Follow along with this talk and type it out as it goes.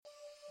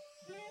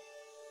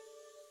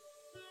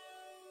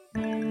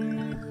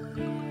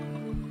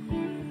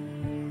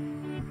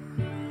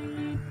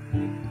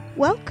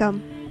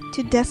Welcome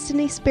to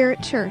Destiny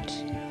Spirit Church.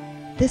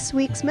 This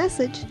week's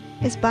message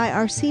is by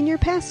our senior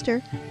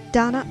pastor,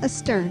 Donna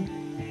Astern.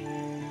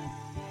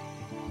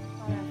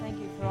 Father, I thank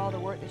you for all the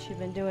work that you've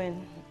been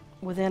doing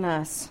within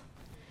us.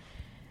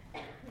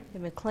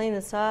 You've been cleaning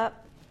us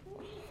up,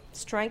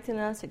 strengthening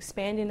us,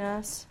 expanding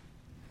us,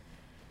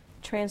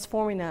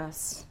 transforming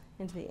us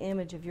into the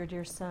image of your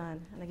dear Son.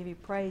 And I give you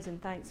praise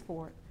and thanks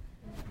for it.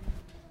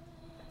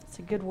 It's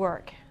a good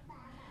work.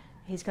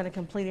 He's going to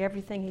complete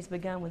everything He's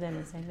begun within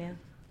us. Amen.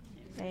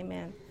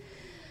 Amen.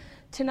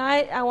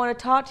 Tonight, I want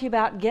to talk to you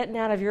about getting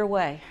out of your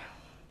way.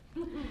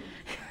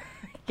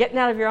 Getting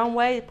out of your own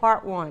way,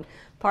 part 1.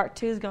 Part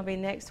 2 is going to be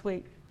next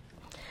week.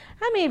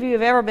 How many of you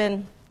have ever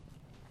been,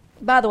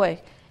 by the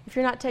way, if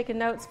you're not taking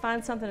notes,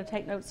 find something to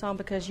take notes on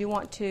because you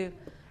want to,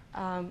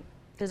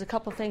 there's a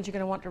couple of things you're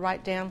going to want to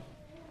write down.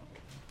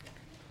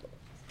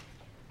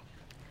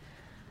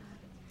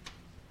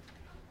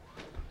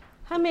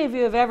 How many of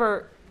you have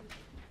ever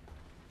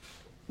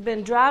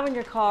been driving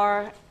your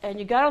car and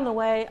you got on the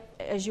way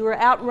as you were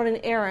out running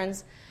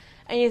errands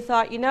and you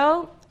thought,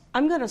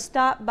 I'm going to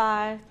stop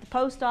by the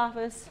post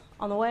office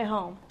on the way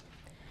home.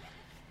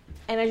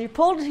 And as you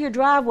pulled into your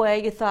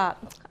driveway, you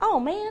thought, oh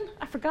man,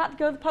 I forgot to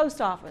go to the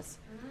post office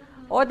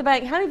or the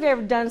bank. How many of you have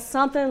ever done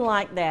something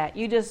like that?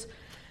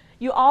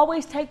 You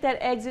always take that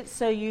exit,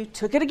 so you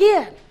took it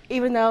again,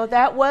 even though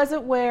that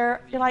wasn't where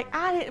you're like,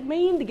 I didn't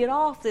mean to get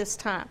off this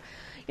time.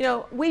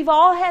 We've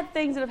all had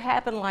things that have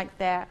happened like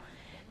that.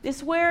 This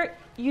is where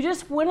you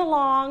just went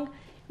along,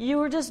 you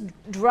were just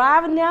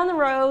driving down the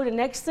road, and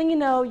next thing you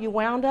know, you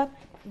wound up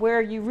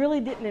where you really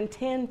didn't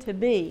intend to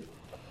be.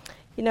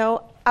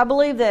 I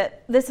believe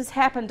that this has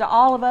happened to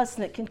all of us,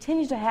 and it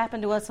continues to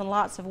happen to us in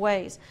lots of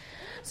ways.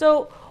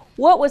 So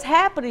what was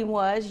happening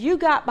was you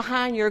got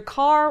behind your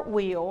car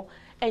wheel,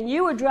 and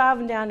you were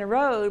driving down the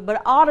road,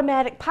 but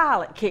automatic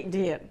pilot kicked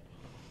in.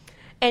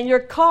 And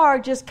your car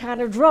just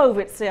kind of drove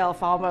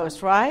itself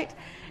almost, right?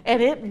 And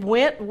it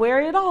went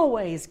where it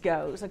always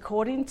goes,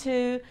 according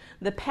to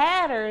the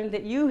pattern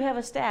that you have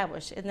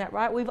established. Isn't that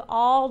right? We've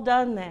all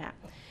done that.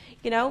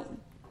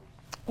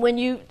 When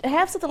you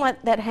have something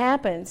like that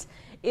happens,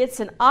 it's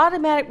an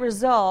automatic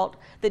result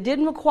that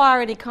didn't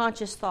require any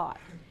conscious thought.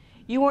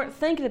 You weren't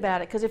thinking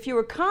about it, because if you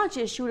were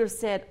conscious, you would have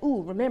said,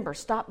 ooh, remember,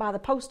 stop by the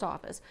post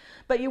office.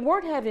 But you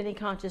weren't having any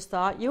conscious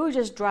thought. You were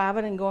just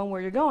driving and going where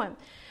you're going.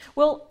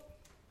 Well,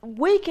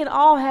 we can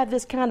all have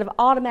this kind of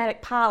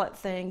automatic pilot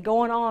thing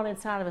going on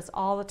inside of us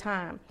all the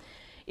time.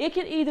 It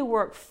can either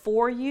work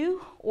for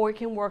you or it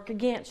can work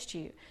against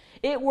you.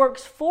 It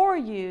works for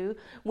you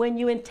when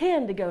you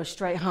intend to go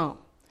straight home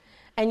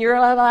and you're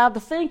allowed to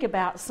think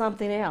about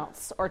something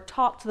else or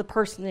talk to the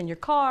person in your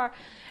car,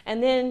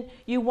 and then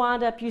you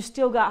wind up, you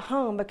still got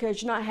home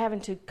because you're not having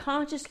to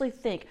consciously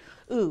think,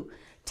 ooh,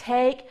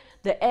 take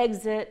the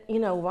exit,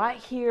 right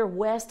here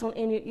west on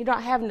Indian. You're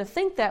not having to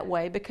think that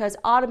way because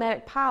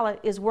automatic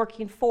pilot is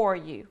working for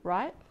you,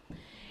 right?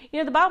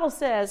 The Bible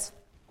says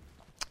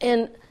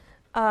in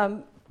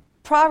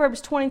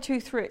Proverbs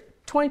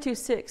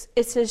 22:6,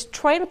 it says,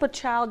 train up a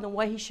child in the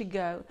way he should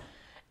go,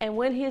 and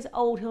when he is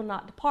old, he'll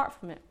not depart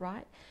from it,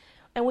 right?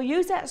 And we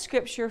use that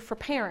scripture for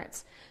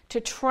parents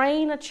to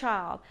train a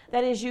child.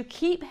 That is, you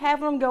keep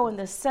having them go in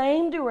the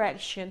same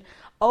direction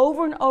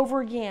over and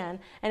over again,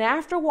 and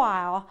after a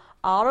while,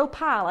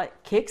 autopilot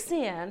kicks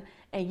in,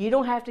 and you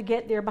don't have to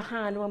get there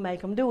behind them and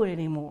make them do it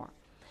anymore.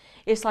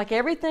 It's like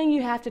everything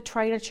you have to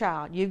train a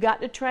child. You've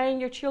got to train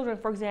your children,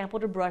 for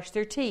example, to brush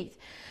their teeth.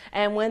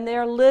 And when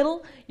they're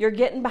little, you're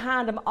getting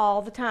behind them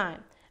all the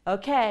time.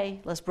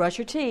 Okay, let's brush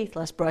your teeth.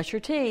 Let's brush your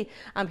teeth.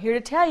 I'm here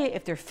to tell you,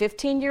 if they're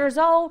 15 years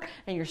old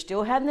and you're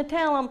still having to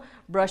tell them,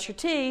 brush your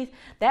teeth,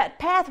 that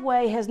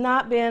pathway has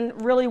not been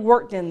really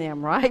worked in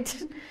them,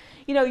 right?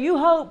 You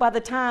hope by the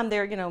time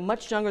they're,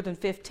 much younger than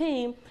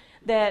 15,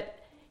 that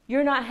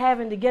you're not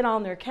having to get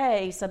on their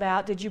case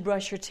about, did you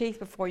brush your teeth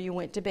before you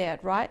went to bed,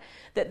 right?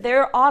 That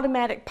their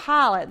automatic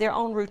pilot, their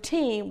own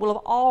routine, will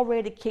have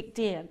already kicked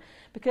in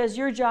because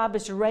your job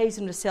is to raise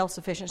them to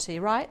self-sufficiency,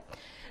 right?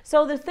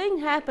 So the thing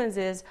happens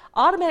is,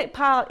 automatic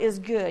pilot is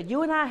good.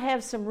 You and I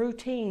have some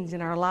routines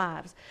in our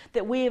lives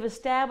that we have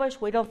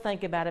established. We don't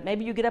think about it.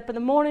 Maybe you get up in the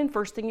morning,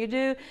 first thing you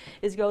do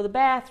is go to the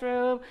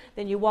bathroom,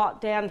 then you walk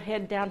down,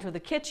 head down to the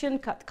kitchen,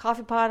 cut the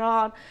coffee pot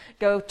on,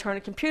 go turn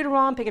the computer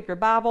on, pick up your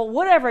Bible,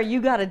 whatever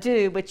you got to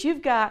do, but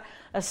you've got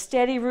a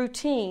steady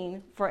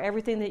routine for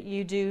everything that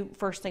you do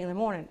first thing in the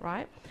morning,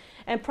 right?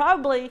 And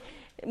probably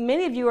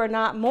many of you are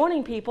not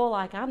morning people,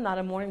 like I'm not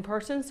a morning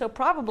person, so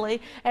probably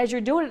as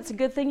you're doing it, it's a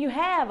good thing you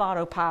have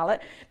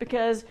autopilot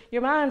because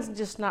your mind's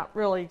just not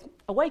really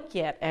awake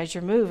yet as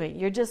you're moving.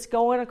 You're just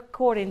going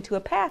according to a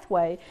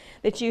pathway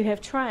that you have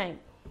trained.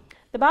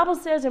 The Bible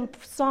says in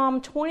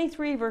Psalm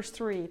 23, verse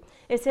 3,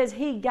 it says,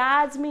 He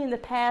guides me in the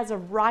paths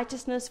of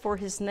righteousness for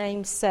His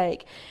name's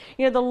sake.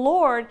 The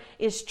Lord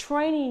is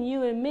training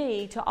you and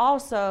me to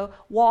also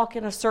walk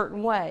in a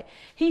certain way.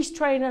 He's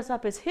training us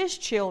up as His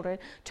children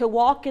to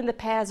walk in the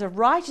paths of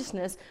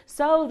righteousness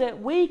so that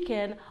we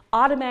can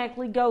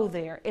automatically go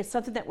there. It's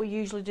something that we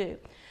usually do.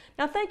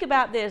 Now think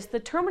about this. The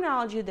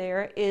terminology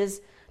there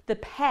is the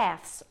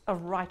paths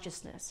of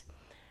righteousness.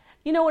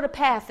 You know what a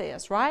path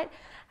is, right?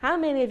 How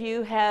many of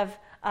you have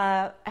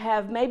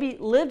maybe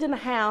lived in a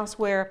house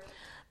where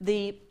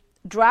the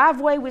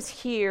driveway was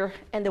here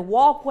and the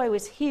walkway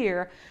was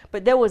here,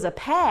 but there was a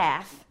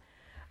path,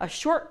 a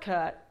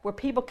shortcut, where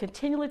people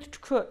continually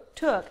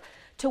took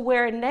to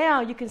where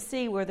now you can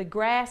see where the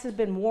grass has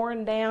been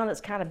worn down, it's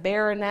kind of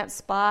bare in that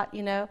spot,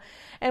 you know.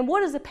 And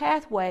what is a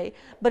pathway?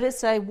 But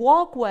it's a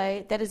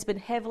walkway that has been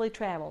heavily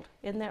traveled.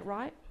 Isn't that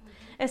right?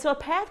 And so a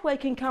pathway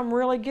can come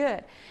really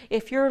good.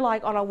 If you're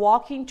like on a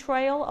walking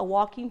trail, a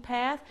walking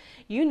path,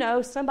 you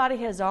know somebody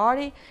has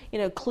already,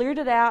 cleared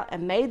it out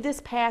and made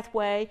this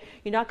pathway.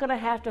 You're not going to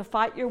have to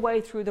fight your way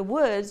through the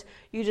woods.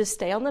 You just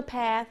stay on the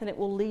path and it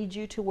will lead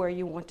you to where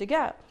you want to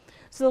go.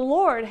 So the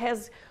Lord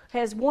has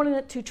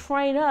wanted to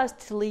train us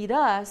to lead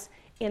us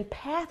in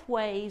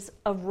pathways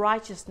of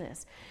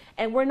righteousness.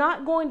 And we're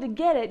not going to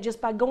get it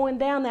just by going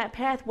down that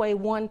pathway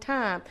one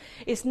time.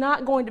 It's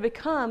not going to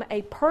become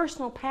a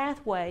personal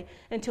pathway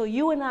until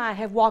you and I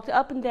have walked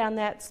up and down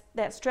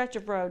that stretch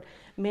of road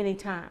many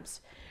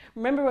times.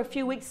 Remember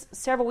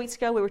several weeks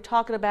ago, we were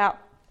talking about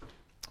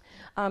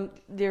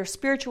their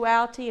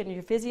spirituality and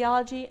your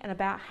physiology, and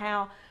about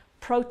how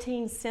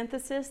protein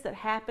synthesis that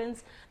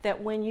happens,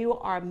 that when you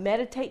are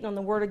meditating on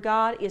the Word of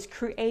God, is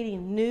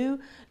creating new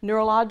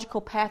neurological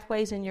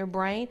pathways in your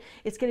brain.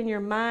 It's getting your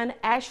mind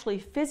actually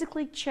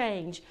physically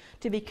changed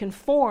to be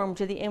conformed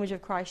to the image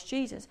of Christ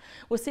Jesus.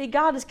 Well, see,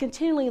 God is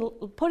continually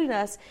putting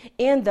us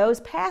in those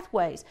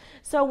pathways.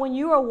 So when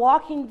you are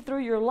walking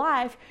through your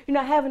life, you're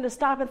not having to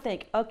stop and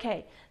think,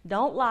 okay,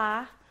 don't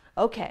lie,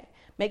 okay,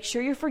 make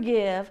sure you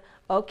forgive,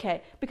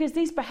 okay, because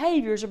these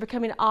behaviors are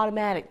becoming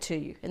automatic to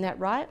you. Isn't that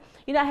right?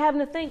 You're not having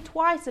to think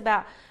twice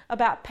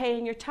about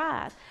paying your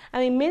tithe. I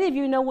mean, many of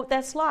you know what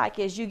that's like.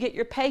 Is you get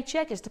your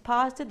paycheck, it's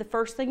deposited, the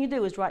first thing you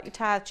do is write your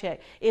tithe check.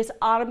 It's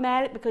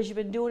automatic because you've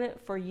been doing it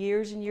for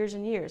years and years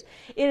and years.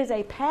 It is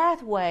a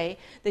pathway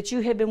that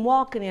you have been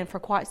walking in for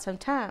quite some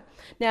time.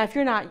 Now, if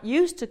you're not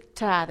used to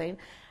tithing,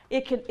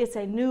 it's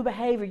a new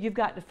behavior you've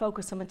got to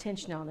focus some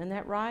attention on. Isn't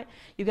that right?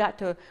 You've got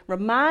to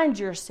remind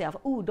yourself,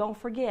 ooh, don't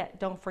forget.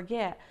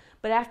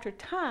 But after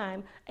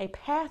time, a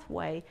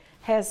pathway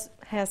has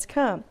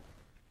come.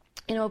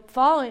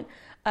 Following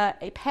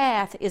a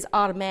path is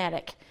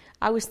automatic.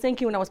 I was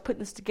thinking when I was putting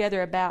this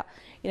together about,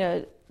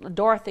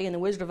 Dorothy and the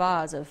Wizard of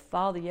Oz, of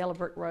follow the yellow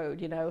brick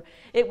road,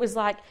 It was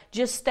like,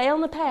 just stay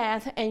on the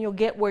path and you'll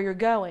get where you're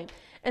going.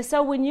 And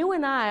so when you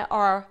and I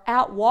are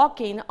out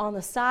walking on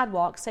the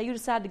sidewalk, say you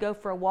decide to go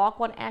for a walk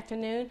one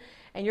afternoon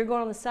and you're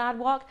going on the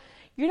sidewalk,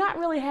 you're not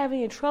really having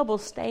any trouble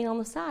staying on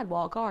the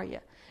sidewalk, are you?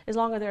 As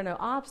long as there are no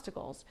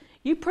obstacles.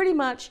 You pretty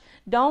much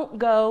don't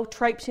go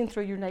traipsing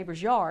through your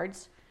neighbor's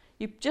yards.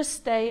 You just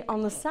stay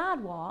on the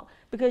sidewalk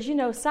because,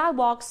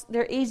 sidewalks,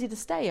 they're easy to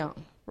stay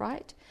on,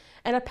 right?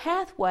 And a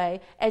pathway,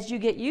 as you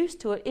get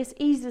used to it, it's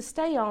easy to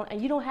stay on,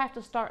 and you don't have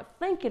to start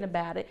thinking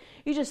about it.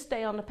 You just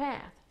stay on the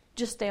path.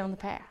 Just stay on the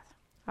path.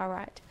 All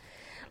right.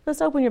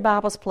 Let's open your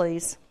Bibles,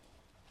 please.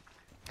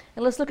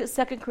 And let's look at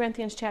 2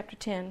 Corinthians chapter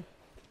 10.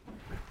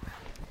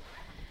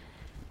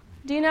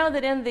 Do you know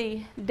that in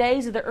the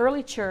days of the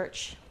early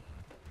church,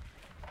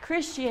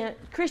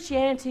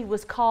 Christianity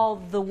was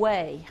called the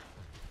way?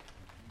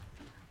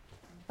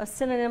 A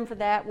synonym for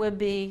that would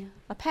be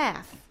a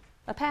path,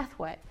 a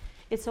pathway.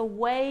 It's a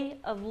way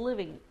of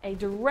living, a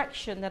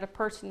direction that a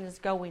person is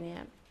going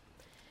in.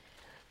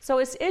 So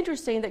it's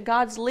interesting that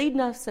God's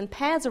leading us in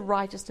paths of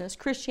righteousness.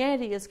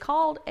 Christianity is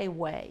called a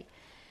way.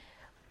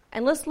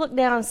 And let's look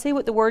down and see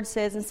what the Word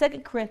says in 2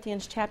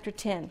 Corinthians chapter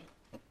 10.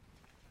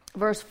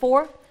 Verse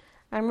 4,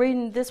 I'm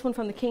reading this one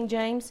from the King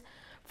James.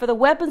 For the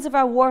weapons of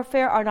our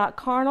warfare are not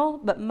carnal,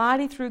 but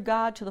mighty through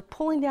God to the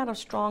pulling down of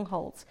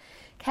strongholds,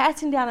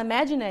 casting down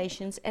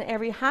imaginations and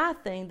every high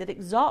thing that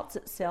exalts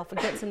itself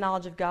against the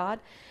knowledge of God,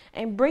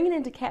 and bringing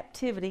into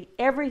captivity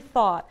every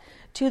thought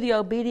to the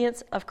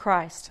obedience of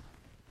Christ.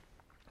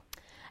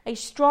 A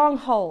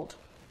stronghold.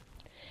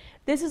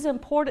 This is an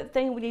important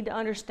thing we need to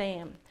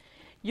understand.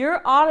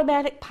 Your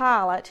automatic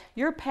pilot,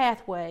 your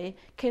pathway,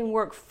 can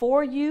work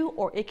for you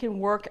or it can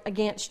work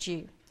against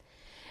you.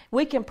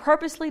 We can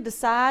purposely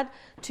decide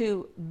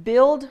to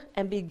build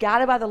and be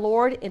guided by the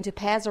Lord into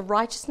paths of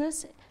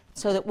righteousness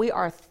so that we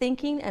are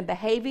thinking and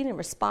behaving and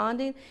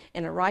responding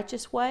in a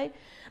righteous way.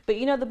 But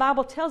the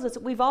Bible tells us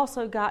that we've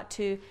also got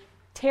to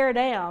tear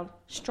down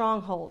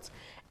strongholds.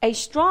 A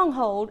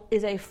stronghold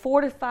is a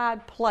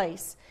fortified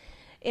place.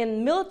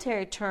 In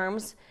military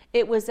terms,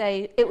 it was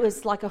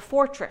like a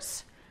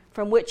fortress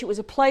from which it was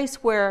a place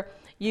where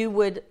you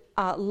would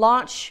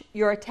launch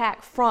your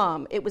attack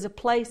from. It was a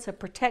place of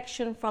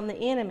protection from the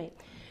enemy.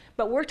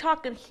 But we're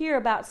talking here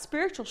about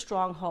spiritual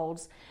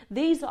strongholds.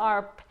 These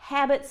are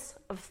habits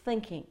of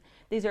thinking.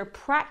 These are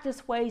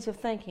practiced ways of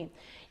thinking.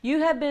 You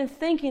have been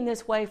thinking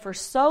this way for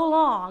so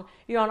long,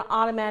 you're on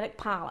automatic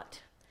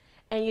pilot,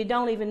 and you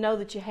don't even know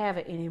that you have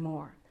it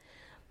anymore.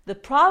 The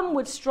problem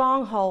with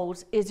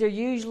strongholds is they're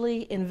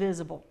usually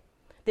invisible,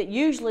 that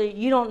usually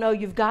you don't know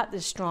you've got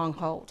this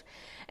stronghold.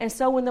 And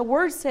so when the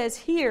word says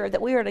here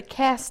that we are to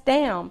cast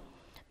down,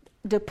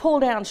 to pull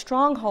down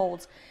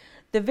strongholds,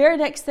 the very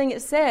next thing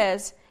it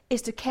says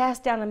is to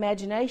cast down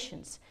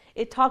imaginations.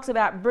 It talks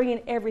about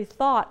bringing every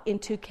thought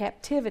into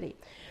captivity.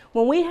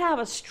 When we have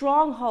a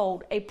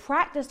stronghold, a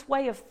practiced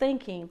way of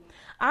thinking,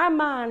 our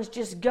minds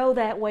just go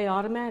that way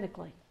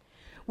automatically.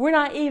 We're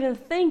not even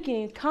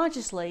thinking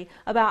consciously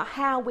about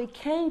how we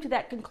came to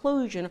that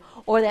conclusion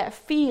or that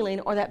feeling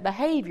or that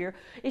behavior.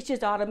 It's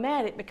just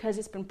automatic because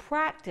it's been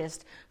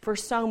practiced for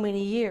so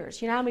many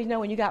years. You know how many know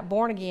when you got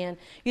born again,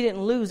 you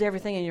didn't lose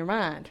everything in your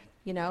mind?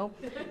 You know,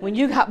 when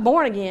you got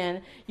born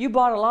again, you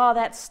brought a lot of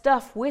that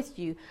stuff with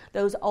you,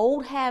 those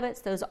old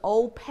habits, those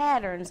old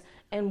patterns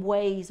and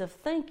ways of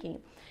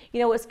thinking. You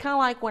know, it's kind of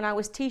like when I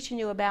was teaching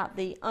you about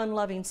the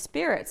unloving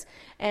spirits,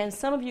 and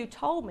some of you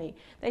told me,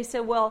 they said,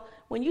 well,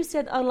 when you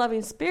said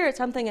unloving spirits,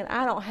 I'm thinking,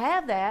 I don't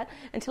have that,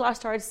 until I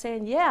started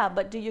saying, yeah,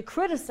 but do you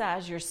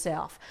criticize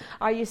yourself?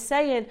 Are you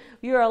saying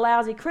you're a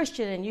lousy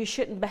Christian and you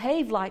shouldn't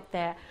behave like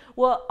that?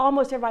 Well,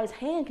 almost everybody's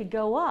hand could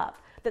go up,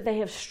 that they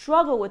have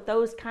struggled with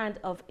those kind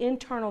of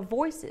internal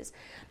voices.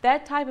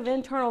 That type of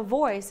internal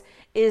voice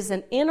is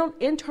an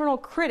internal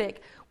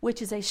critic,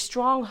 which is a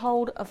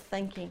stronghold of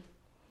thinking.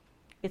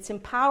 It's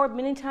empowered.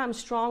 Many times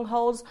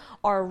strongholds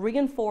are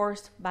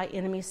reinforced by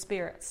enemy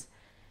spirits.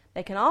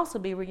 They can also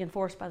be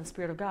reinforced by the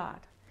Spirit of God.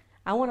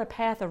 I want a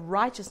path of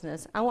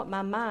righteousness. I want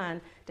my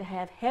mind to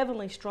have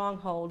heavenly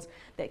strongholds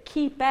that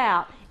keep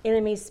out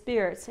enemy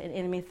spirits and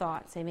enemy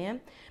thoughts.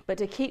 Amen? But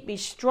to keep me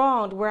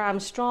strong to where I'm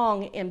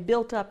strong and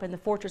built up in the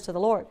fortress of the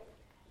Lord.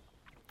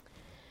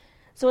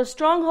 So a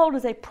stronghold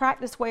is a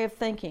practiced way of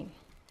thinking.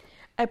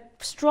 A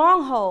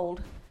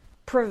stronghold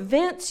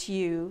prevents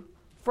you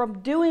from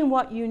doing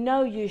what you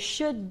know you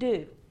should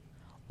do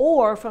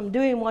or from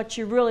doing what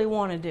you really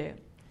want to do.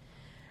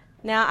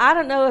 Now, I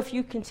don't know if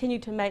you continue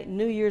to make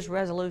New Year's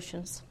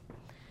resolutions,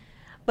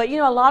 but you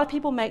know, a lot of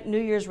people make New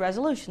Year's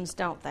resolutions,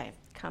 don't they?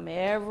 Come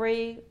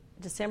every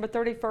December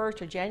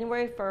 31st or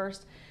January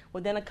 1st,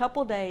 within a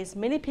couple of days,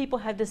 many people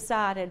have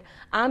decided,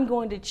 I'm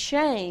going to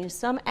change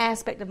some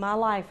aspect of my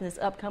life in this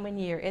upcoming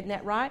year. Isn't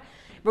that right?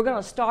 We're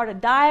going to start a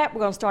diet. We're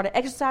going to start an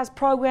exercise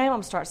program. I'm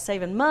going to start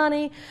saving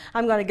money.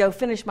 I'm going to go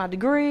finish my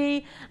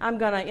degree. I'm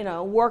going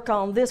to, work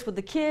on this with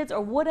the kids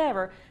or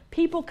whatever.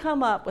 People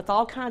come up with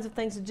all kinds of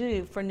things to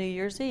do for New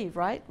Year's Eve,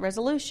 right?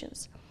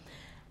 Resolutions.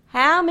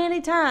 How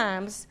many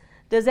times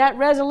does that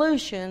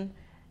resolution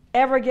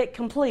ever get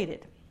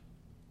completed?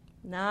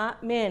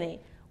 Not many.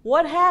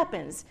 What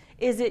happens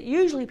is that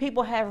usually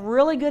people have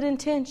really good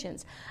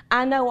intentions.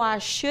 I know I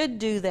should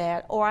do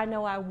that, or I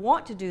know I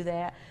want to do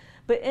that,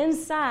 but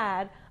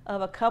inside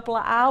of a couple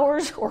of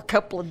hours or a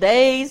couple of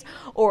days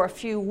or a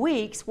few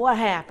weeks, what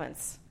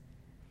happens?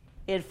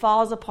 It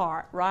falls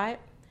apart, right?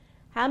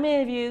 How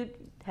many of you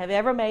have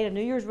ever made a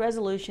New Year's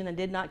resolution and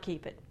did not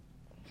keep it?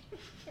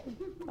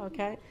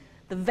 Okay?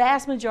 The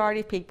vast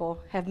majority of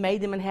people have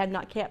made them and have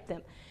not kept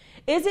them.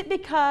 Is it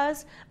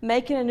because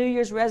making a New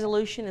Year's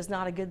resolution is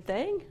not a good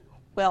thing?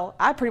 Well,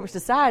 I pretty much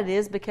decided it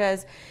is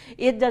because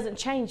it doesn't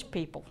change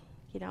people,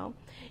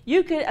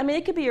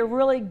 it could be a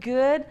really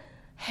good,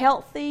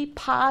 healthy,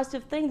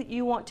 positive thing that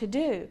you want to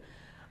do.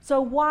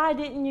 So why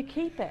didn't you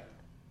keep it?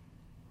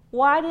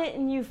 Why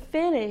didn't you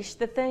finish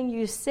the thing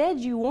you said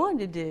you wanted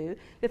to do,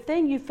 the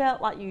thing you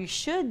felt like you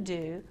should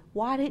do?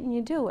 Why didn't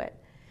you do it?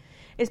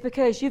 It's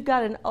because you've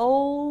got an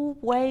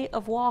old way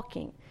of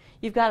walking.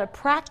 You've got a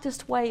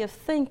practiced way of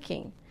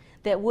thinking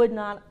that would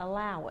not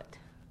allow it.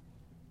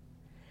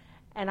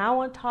 And I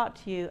want to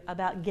talk to you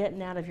about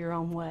getting out of your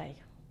own way.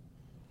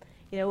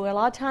 A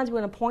lot of times we're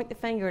going to point the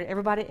finger at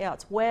everybody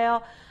else.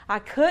 Well, I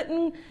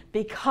couldn't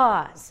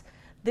because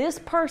this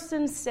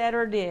person said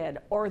or did,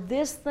 or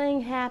this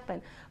thing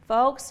happened.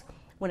 Folks,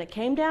 when it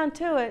came down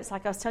to it, it's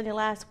like I was telling you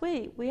last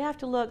week, we have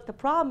to look, the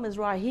problem is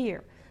right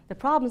here. The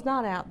problem's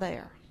not out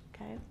there,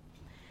 okay?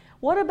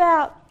 What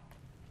about,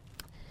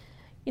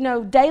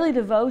 daily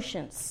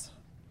devotions?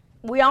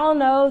 We all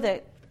know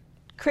that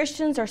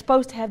Christians are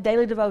supposed to have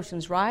daily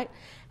devotions, right?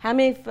 How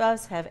many of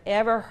us have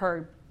ever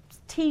heard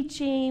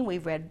teaching,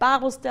 we've read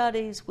Bible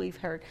studies, we've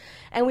heard,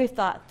 and we've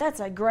thought,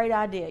 that's a great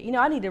idea.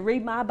 I need to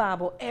read my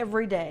Bible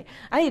every day.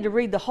 I need to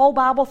read the whole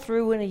Bible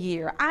through in a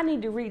year. I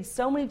need to read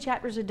so many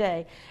chapters a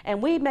day. And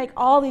we make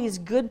all these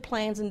good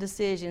plans and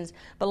decisions,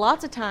 but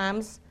lots of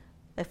times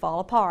they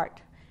fall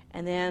apart.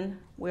 And then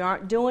we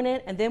aren't doing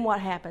it, and then what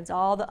happens?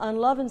 All the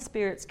unloving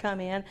spirits come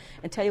in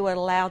and tell you what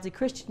a lousy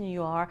Christian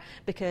you are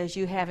because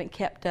you haven't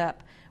kept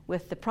up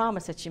with the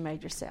promise that you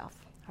made yourself.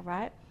 All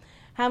right?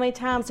 How many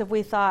times have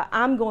we thought,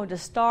 I'm going to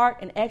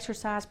start an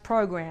exercise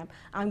program.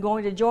 I'm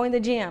going to join the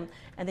gym,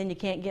 and then you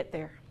can't get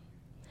there.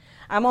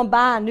 I'm going to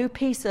buy a new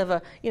piece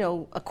of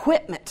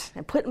equipment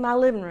and put it in my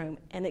living room,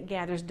 and it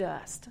gathers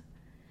dust.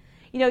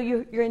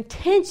 Your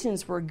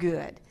intentions were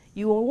good.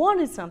 You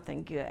wanted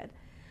something good,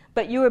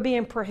 but you were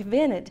being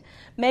prevented.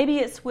 Maybe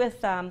it's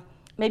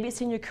maybe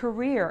it's in your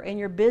career, in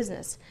your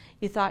business.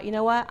 You thought, you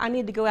know what, I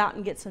need to go out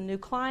and get some new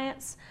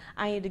clients.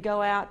 I need to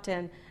go out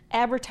and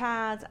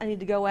advertise. I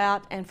need to go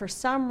out, and for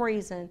some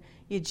reason,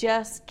 you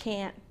just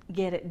can't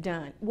get it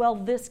done. Well,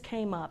 this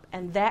came up,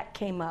 and that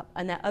came up,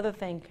 and that other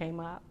thing came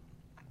up.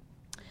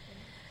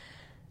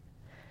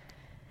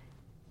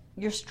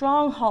 Your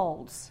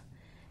strongholds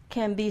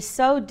can be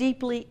so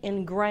deeply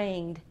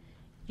ingrained,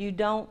 you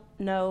don't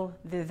know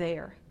they're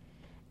there.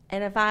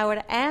 And if I were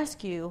to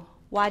ask you,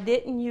 why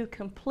didn't you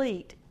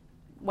complete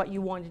what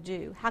you wanted to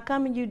do? How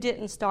come you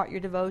didn't start your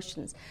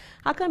devotions?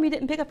 How come you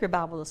didn't pick up your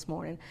Bible this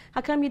morning? How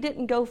come you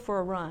didn't go for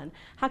a run?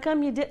 How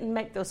come you didn't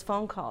make those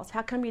phone calls?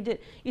 How come you did?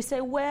 You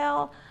say,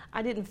 well,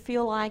 I didn't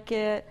feel like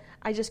it.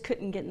 I just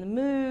couldn't get in the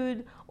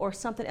mood, or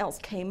something else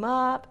came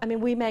up. I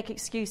mean, we make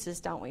excuses,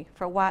 don't we,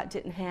 for why it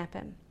didn't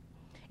happen,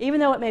 even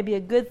though it may be a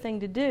good thing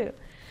to do.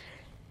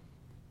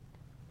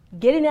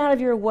 Getting out of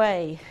your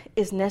way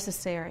is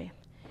necessary,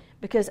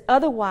 because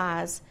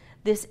otherwise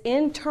this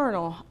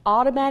internal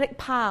automatic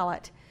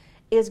pilot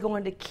is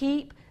going to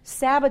keep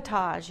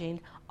sabotaging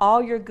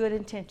all your good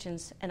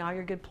intentions and all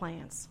your good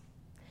plans.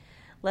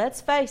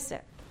 Let's face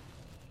it,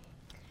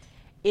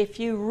 if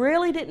you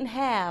really didn't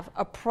have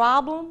a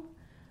problem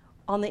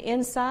on the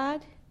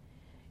inside,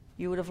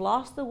 you would have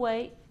lost the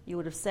weight, you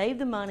would have saved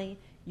the money,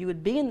 you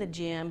would be in the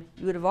gym,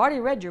 you would have already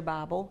read your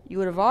Bible, you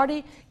would have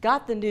already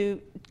got the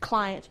new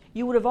clients,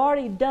 you would have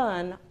already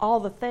done all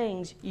the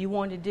things you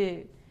want to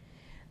do.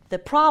 The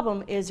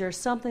problem is there's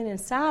something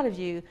inside of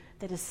you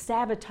that is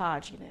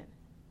sabotaging it,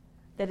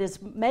 that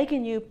is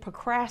making you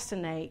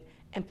procrastinate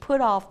and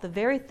put off the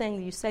very thing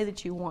that you say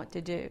that you want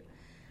to do.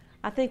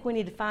 I think we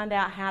need to find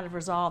out how to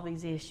resolve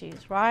these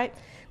issues, right?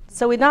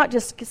 So we not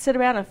just sit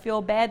around and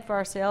feel bad for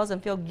ourselves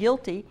and feel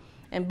guilty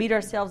and beat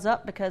ourselves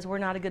up because we're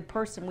not a good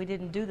person. We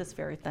didn't do this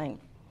very thing.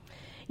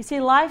 You see,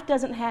 life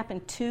doesn't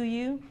happen to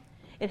you.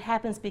 It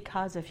happens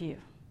because of you.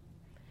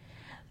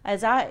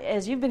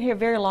 As you've been here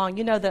very long,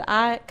 you know that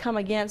I come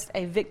against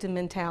a victim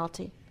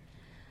mentality.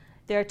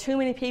 There are too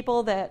many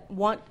people that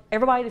want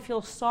everybody to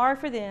feel sorry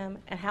for them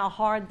and how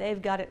hard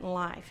they've got it in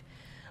life.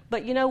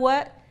 But you know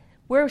what?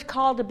 We're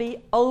called to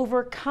be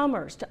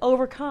overcomers, to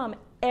overcome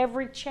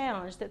every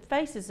challenge that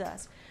faces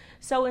us.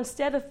 So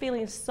instead of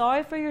feeling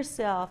sorry for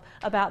yourself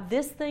about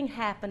this thing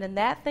happened and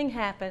that thing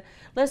happened,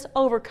 let's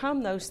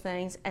overcome those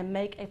things and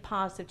make a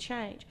positive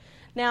change.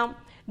 Now,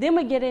 then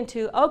we get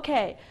into,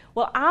 okay,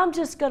 well, I'm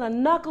just going to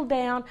knuckle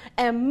down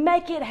and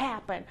make it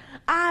happen.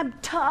 I'm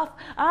tough.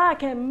 I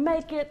can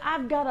make it.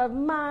 I've got a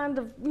mind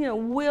of,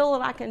 will,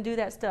 and I can do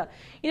that stuff.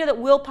 You know that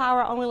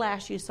willpower only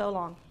lasts you so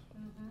long.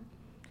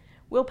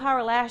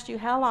 Willpower lasts you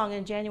how long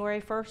in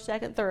January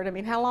 1st, 2nd, 3rd? I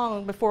mean, how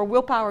long before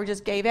willpower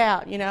just gave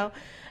out,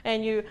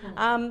 And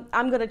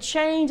I'm going to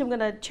change. I'm going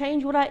to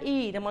change what I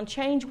eat. I'm going to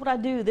change what I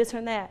do, this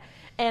and that.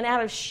 And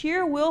out of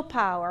sheer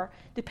willpower,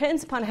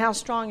 depends upon how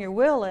strong your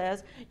will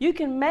is, you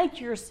can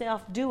make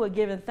yourself do a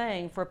given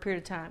thing for a period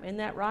of time. Isn't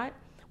that right?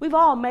 We've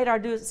all made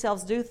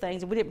ourselves do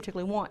things that we didn't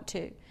particularly want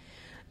to.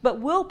 But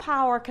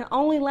willpower can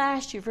only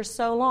last you for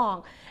so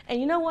long. And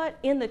you know what?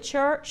 In the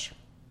church,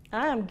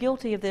 I am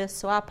guilty of this,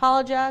 so I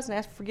apologize and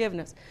ask for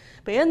forgiveness.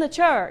 But in the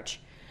church,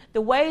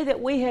 the way that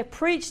we have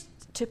preached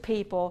to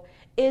people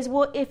is,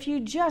 well, if you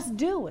just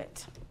do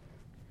it.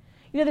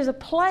 There's a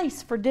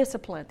place for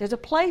discipline. There's a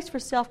place for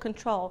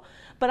self-control.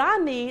 But I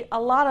meet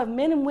a lot of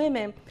men and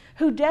women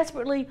who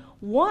desperately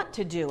want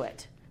to do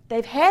it.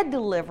 They've had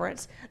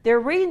deliverance.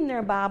 They're reading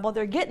their Bible.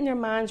 They're getting their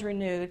minds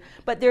renewed.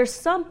 But there's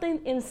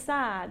something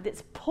inside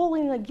that's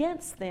pulling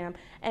against them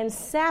and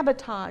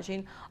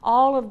sabotaging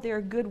all of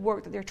their good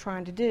work that they're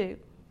trying to do.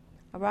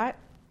 All right?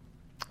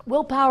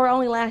 Willpower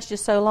only lasts you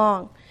so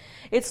long.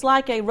 It's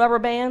like a rubber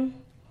band.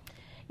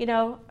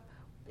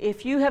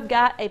 If you have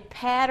got a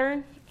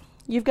pattern,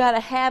 you've got a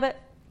habit,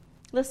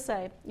 let's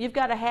say, you've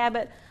got a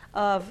habit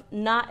of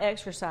not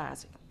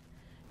exercising.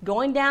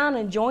 Going down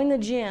and joining the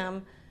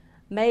gym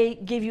may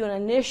give you an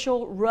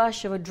initial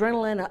rush of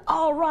adrenaline.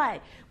 All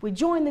right, we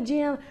joined the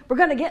gym, we're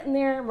going to get in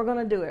there and we're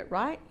going to do it,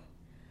 right?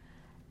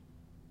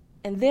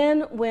 And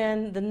then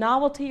when the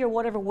novelty or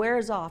whatever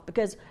wears off,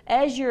 because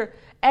as you're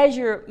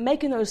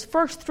making those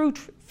first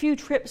few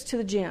trips to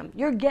the gym,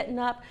 you're getting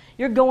up,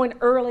 you're going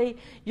early,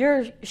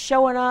 you're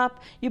showing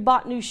up, you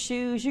bought new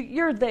shoes,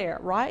 you're there,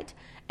 right?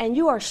 And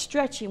you are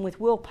stretching with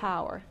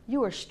willpower.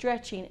 You are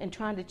stretching and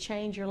trying to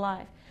change your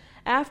life.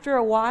 After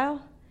a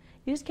while,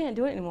 you just can't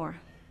do it anymore.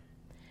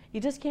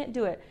 You just can't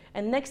do it.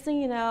 And next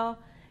thing you know,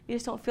 you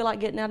just don't feel like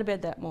getting out of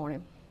bed that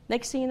morning.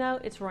 Next thing you know,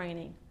 it's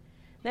raining.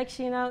 Next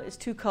thing you know, it's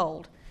too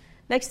cold.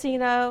 Next thing you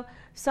know,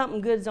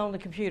 something good's on the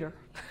computer.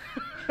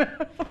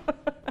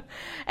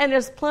 And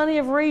there's plenty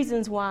of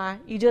reasons why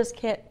you just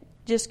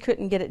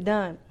couldn't get it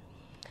done.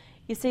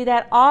 You see,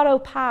 that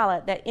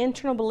autopilot, that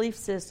internal belief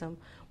system,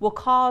 will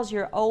cause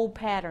your old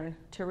pattern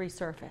to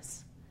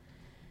resurface.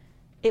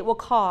 It will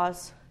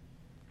cause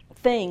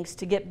things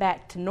to get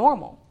back to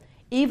normal,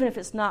 even if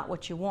it's not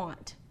what you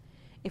want.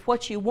 If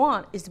what you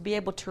want is to be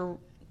able to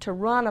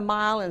run a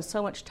mile in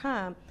so much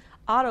time,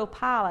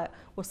 autopilot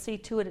will see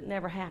to it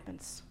never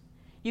happens.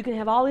 You can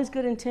have all these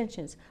good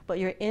intentions, but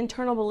your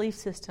internal belief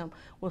system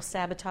will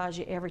sabotage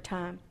you every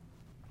time.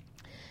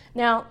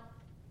 Now,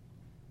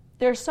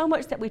 there's so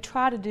much that we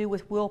try to do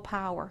with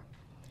willpower.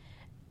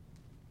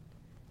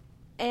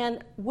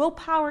 And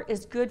willpower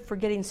is good for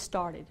getting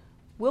started.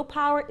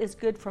 Willpower is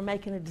good for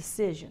making a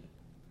decision.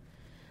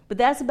 But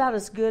that's about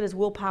as good as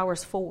willpower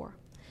is for.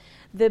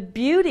 The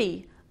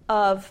beauty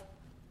of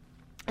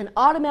an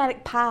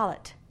automatic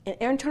pilot, an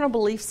internal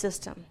belief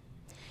system,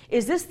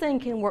 is this thing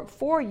can work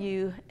for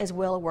you as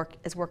well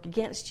as work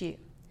against you.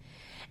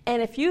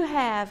 And if you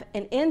have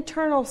an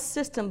internal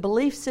system,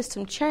 belief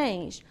system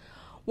change,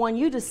 when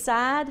you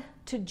decide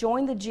to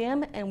join the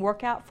gym and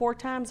work out 4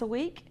 times a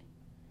week,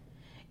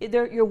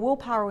 your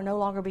willpower will no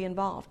longer be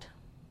involved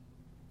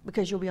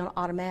because you'll be on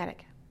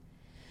automatic.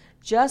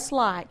 Just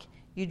like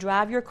you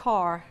drive your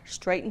car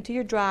straight into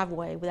your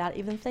driveway without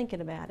even thinking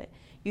about it.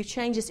 You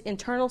change this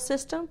internal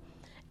system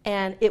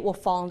and it will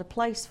fall into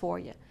place for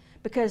you.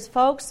 Because,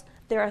 folks,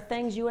 there are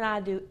things you and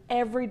I do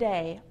every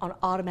day on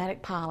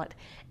automatic pilot.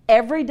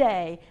 Every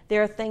day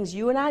there are things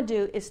you and I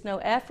do. It's no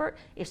effort.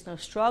 It's no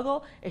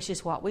struggle. It's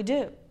just what we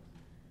do.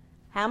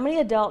 How many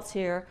adults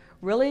here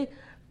really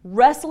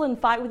wrestle and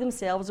fight with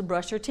themselves to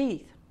brush their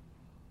teeth?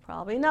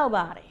 Probably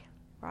nobody,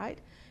 right?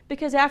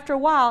 Because after a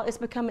while, it's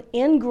become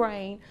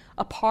ingrained,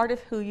 a part of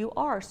who you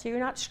are. So you're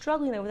not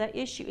struggling over that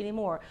issue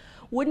anymore.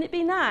 Wouldn't it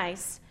be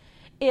nice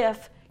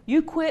if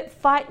you quit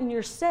fighting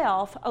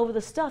yourself over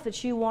the stuff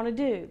that you want to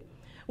do?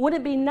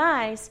 Wouldn't it be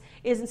nice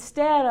is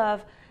instead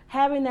of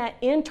having that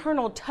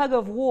internal tug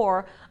of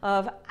war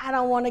of I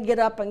don't want to get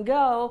up and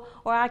go,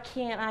 or I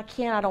can't,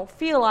 I don't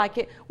feel like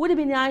it, would it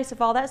be nice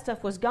if all that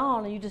stuff was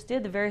gone and you just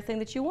did the very thing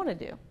that you want to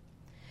do?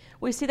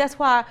 We see that's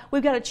why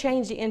we've got to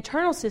change the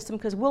internal system,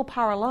 because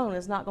willpower alone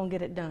is not going to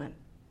get it done.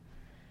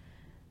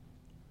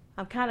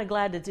 I'm kind of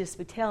glad to just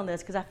be telling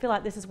this because I feel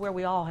like this is where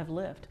we all have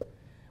lived.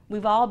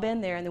 We've all been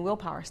there in the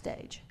willpower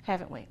stage,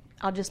 haven't we?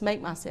 I'll just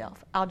make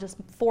myself. I'll just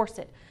force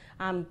it.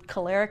 I'm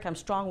choleric. I'm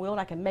strong-willed.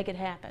 I can make it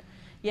happen.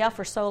 Yeah,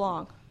 for so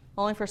long.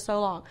 Only for so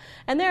long.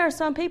 And there are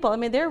some people, I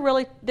mean,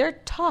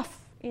 they're tough.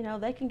 You know,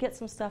 they can get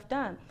some stuff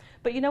done.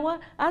 But you know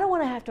what? I don't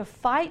want to have to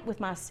fight with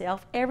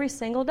myself every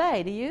single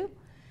day. Do you?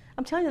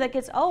 I'm telling you, that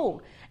gets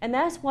old. And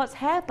that's what's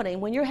happening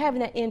when you're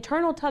having that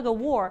internal tug of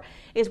war,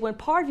 is when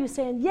part of you is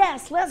saying,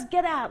 yes, let's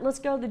get out, let's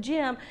go to the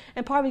gym,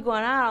 and part of you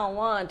going, I don't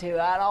want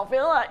to, I don't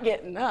feel like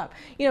getting up.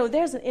 You know,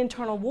 there's an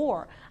internal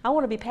war. I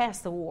want to be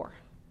past the war.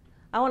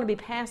 I want to be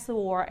past the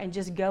war and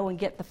just go and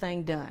get the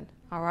thing done.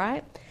 All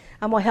right?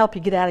 I'm going to help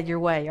you get out of your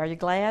way. Are you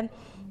glad?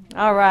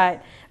 All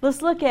right.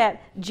 Let's look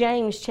at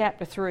James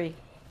chapter 3.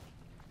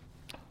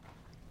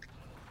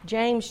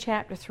 James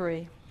chapter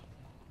 3.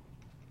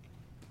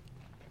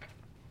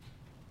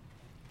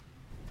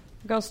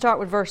 We're going to start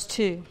with verse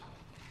 2.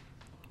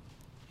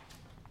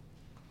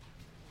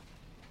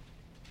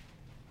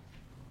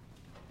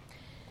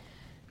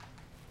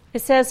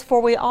 It says,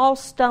 for we all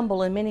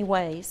stumble in many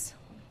ways.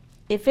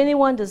 If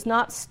anyone does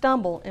not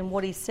stumble in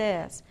what he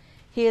says,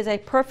 he is a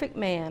perfect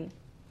man,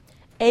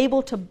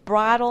 able to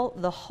bridle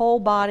the whole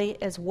body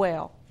as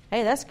well.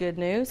 Hey, that's good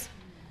news.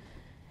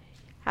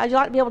 How'd you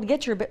like to be able to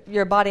get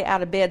your body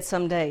out of bed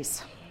some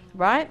days,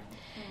 right?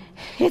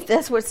 If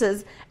that's what it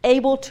says,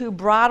 able to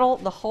bridle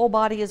the whole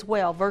body as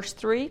well. Verse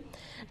 3,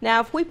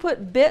 now if we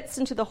put bits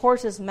into the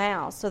horses'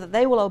 mouths so that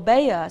they will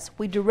obey us,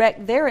 we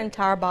direct their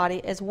entire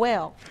body as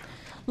well.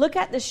 Look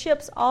at the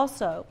ships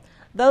also,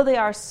 though they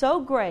are so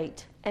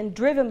great and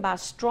driven by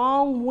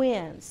strong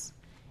winds,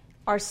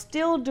 are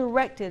still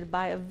directed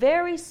by a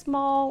very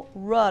small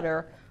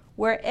rudder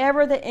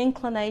wherever the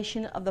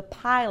inclination of the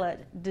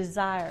pilot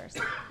desires.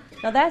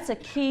 Now that's a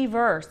key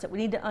verse that we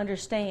need to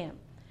understand.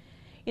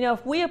 You know,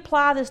 if we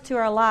apply this to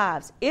our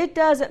lives, it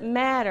doesn't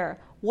matter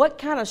what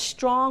kind of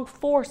strong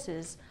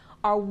forces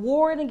are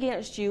warring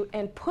against you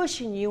and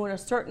pushing you in a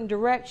certain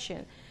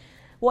direction.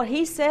 What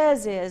he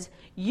says is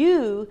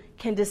you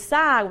can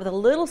decide with a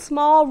little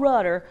small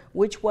rudder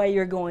which way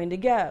you're going to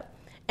go.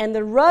 And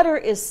the rudder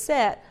is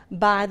set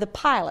by the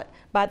pilot,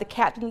 by the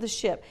captain of the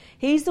ship.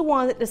 He's the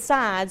one that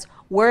decides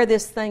where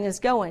this thing is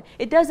going.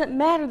 It doesn't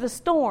matter the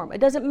storm. It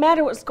doesn't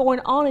matter what's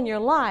going on in your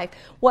life.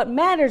 What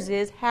matters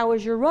is how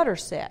is your rudder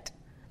set.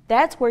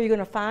 That's where you're going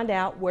to find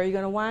out where you're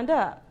going to wind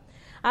up.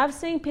 I've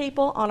seen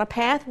people on a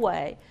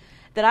pathway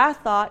that I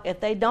thought if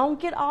they don't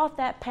get off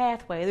that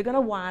pathway, they're going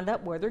to wind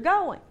up where they're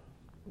going,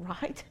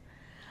 right?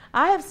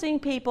 I have seen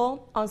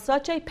people on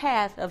such a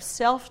path of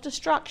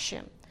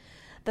self-destruction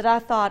that I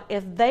thought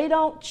if they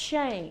don't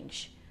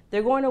change,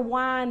 they're going to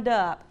wind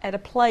up at a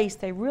place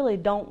they really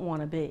don't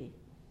want to be,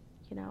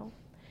 you know.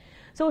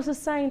 So it's the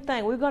same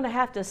thing. We're going to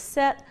have to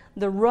set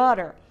the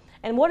rudder.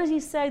 And what does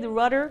he say, the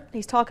rudder?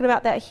 He's talking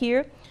about that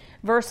here.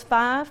 Verse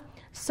 5,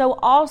 so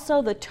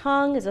also the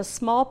tongue is a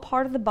small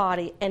part of the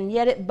body, and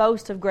yet it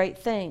boasts of great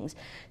things.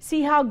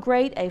 See how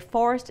great a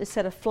forest is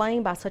set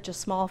aflame by such a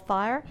small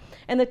fire?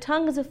 And the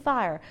tongue is a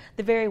fire,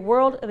 the very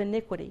world of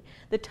iniquity.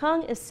 The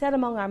tongue is set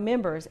among our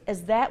members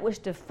as that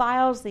which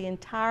defiles the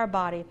entire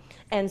body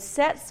and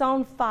sets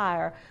on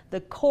fire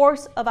the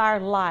course of our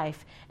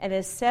life and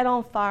is set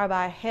on fire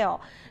by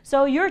hell.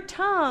 So your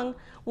tongue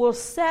will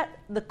set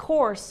the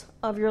course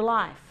of your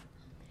life.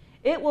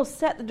 It will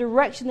set the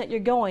direction that you're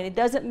going. It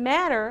doesn't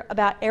matter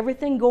about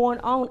everything going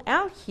on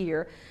out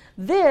here.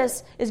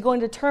 This is going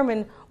to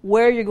determine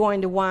where you're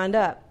going to wind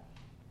up.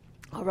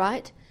 All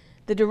right?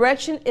 The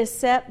direction is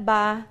set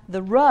by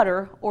the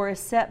rudder or is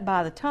set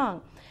by the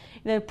tongue.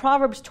 You know,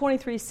 Proverbs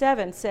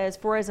 23:7 says,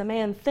 "For as a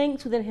man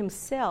thinks within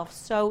himself,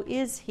 so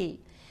is he."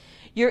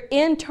 Your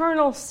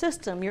internal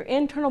system, your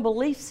internal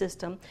belief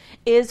system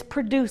is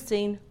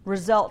producing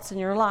results in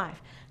your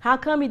life. How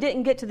come you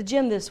didn't get to the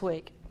gym this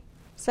week?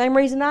 Same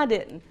reason I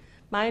didn't.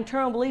 My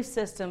internal belief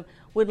system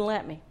wouldn't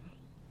let me.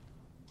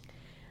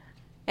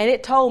 And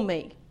it told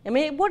me, I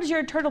mean, what is your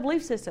internal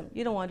belief system?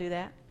 You don't want to do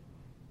that.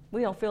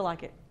 We don't feel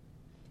like it.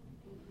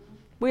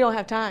 We don't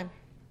have time.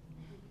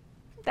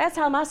 That's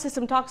how my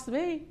system talks to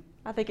me.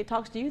 I think it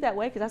talks to you that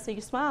way because I see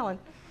you smiling.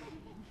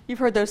 You've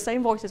heard those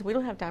same voices. We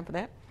don't have time for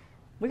that.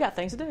 We got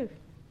things to do.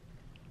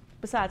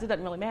 Besides, it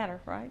doesn't really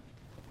matter, right?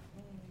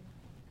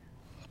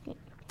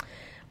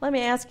 Let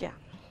me ask you,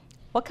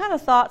 what kind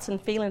of thoughts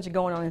and feelings are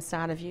going on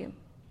inside of you?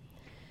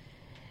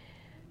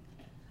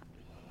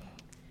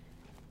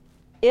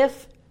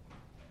 If,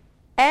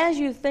 as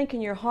you think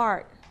in your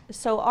heart,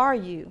 so are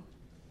you,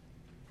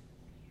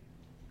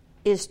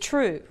 is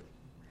true.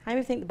 How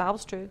many think the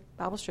Bible's true?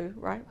 Bible's true,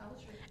 right?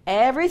 Bible's true.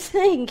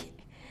 Everything,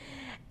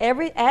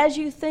 as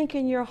you think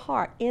in your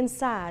heart,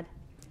 inside,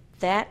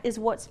 that is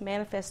what's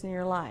manifesting in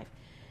your life.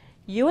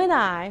 You and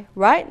I,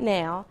 right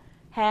now,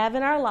 have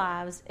in our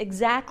lives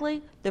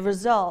exactly the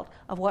result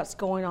of what's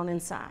going on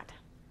inside.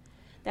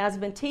 Now, as I've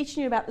been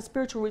teaching you about the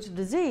spiritual roots of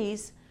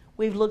disease,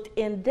 we've looked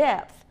in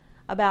depth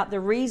about the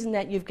reason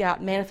that you've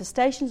got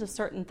manifestations of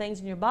certain things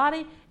in your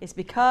body is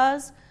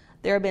because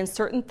there have been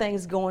certain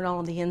things going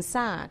on the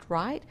inside,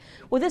 right?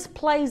 Well, this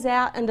plays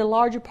out into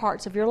larger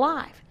parts of your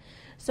life.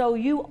 So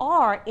you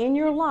are in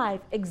your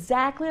life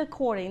exactly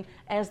according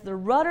as the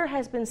rudder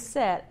has been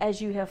set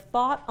as you have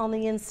thought on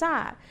the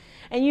inside.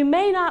 And you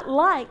may not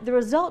like the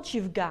results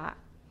you've got.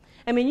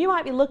 I mean, you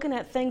might be looking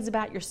at things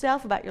about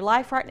yourself, about your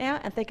life right now,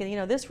 and thinking, you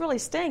know, this really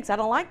stinks. I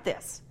don't like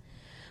this.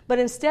 But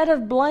instead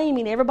of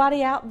blaming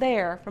everybody out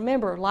there,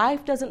 remember,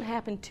 life doesn't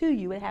happen to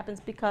you. It happens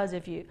because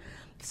of you.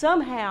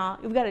 Somehow,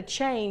 you've got to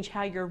change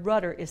how your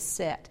rudder is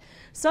set.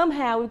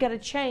 Somehow, we've got to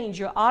change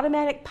your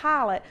automatic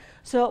pilot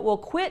so it will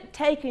quit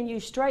taking you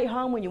straight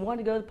home when you want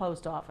to go to the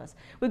post office.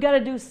 We've got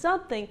to do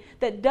something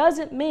that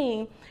doesn't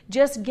mean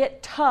just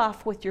get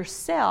tough with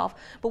yourself,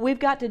 but we've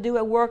got to do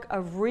a work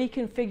of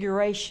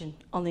reconfiguration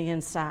on the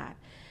inside.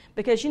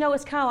 Because, you know,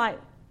 it's kind of like,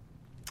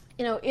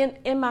 you know,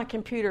 in my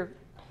computer,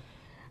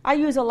 I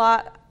do a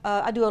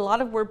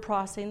lot of word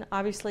processing,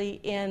 obviously,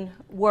 in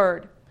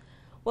Word.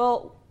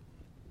 Well,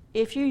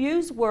 if you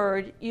use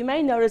Word, you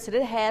may notice that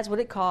it has what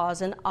it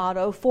calls an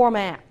auto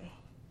format.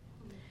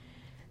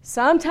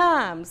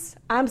 Sometimes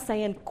I'm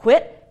saying,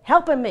 quit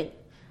helping me.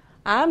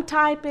 I'm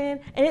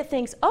typing, and it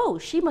thinks, oh,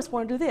 she must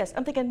want to do this.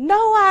 I'm thinking, no,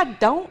 I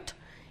don't.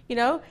 You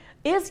know,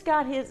 it's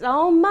got its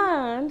own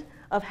mind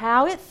of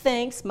how it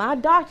thinks my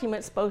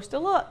document's supposed to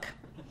look.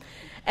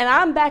 And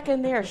I'm back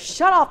in there,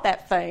 shut off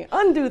that thing,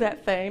 undo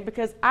that thing,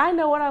 because I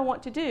know what I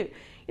want to do.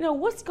 You know,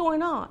 what's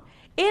going on?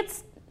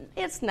 It's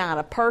not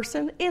a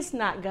person. It's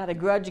not got a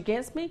grudge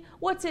against me.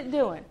 What's it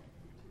doing?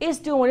 It's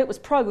doing what it was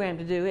programmed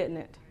to do, isn't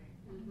it?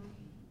 Mm-hmm.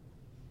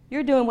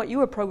 You're doing what you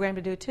were programmed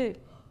to do, too.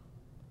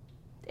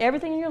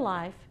 Everything in your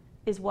life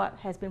is what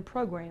has been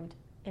programmed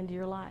into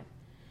your life.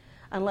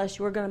 Unless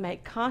you're going to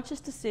make conscious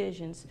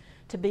decisions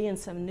to be in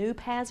some new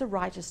paths of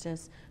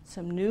righteousness,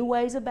 some new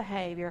ways of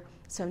behavior,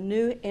 some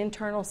new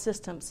internal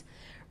systems.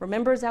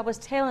 Remember, as I was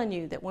telling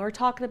you, that when we're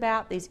talking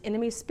about these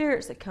enemy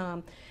spirits that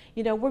come,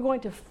 you know, we're going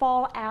to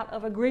fall out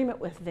of agreement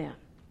with them.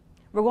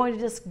 We're going to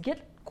just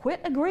quit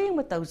agreeing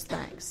with those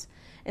things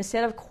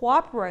instead of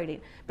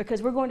cooperating,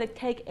 because we're going to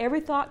take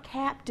every thought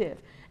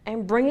captive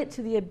and bring it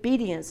to the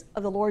obedience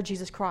of the Lord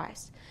Jesus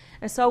Christ.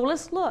 And so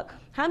let's look.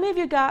 How many of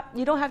you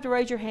you don't have to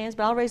raise your hands,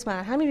 but I'll raise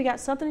mine. How many of you got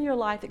something in your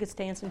life that could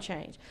stand some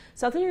change?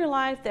 Something in your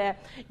life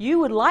that you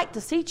would like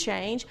to see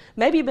change.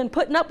 Maybe you've been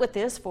putting up with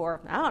this for,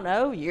 I don't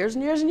know, years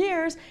and years and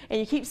years, and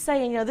you keep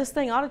saying, you know, this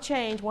thing ought to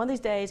change. One of these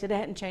days, it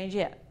hadn't changed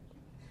yet.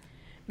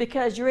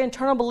 Because your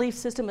internal belief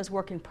system is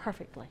working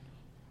perfectly.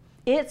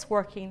 It's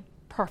working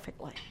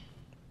perfectly.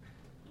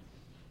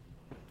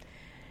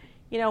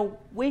 You know,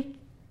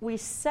 we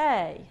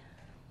say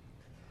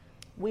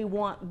we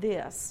want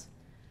this,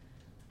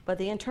 but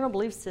the internal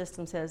belief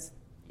system says,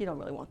 you don't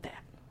really want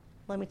that.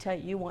 Let me tell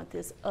you, you want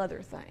this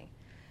other thing.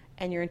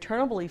 And your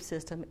internal belief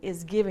system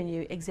is giving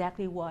you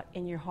exactly what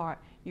in your heart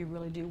you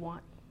really do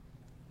want.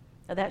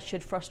 Now that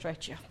should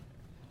frustrate you.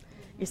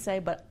 You say,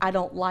 but I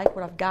don't like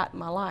what I've got in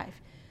my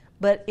life.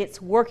 But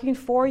it's working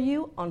for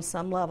you on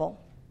some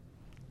level.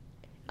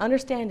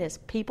 Understand this,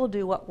 people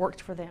do what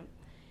works for them.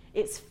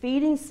 It's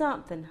feeding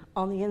something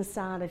on the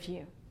inside of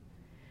you.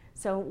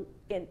 So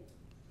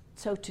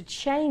to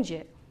change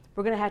it,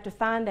 we're going to have to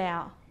find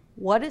out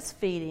what it's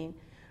feeding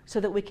so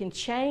that we can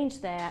change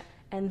that,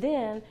 and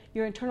then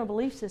your internal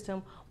belief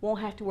system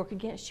won't have to work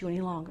against you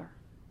any longer.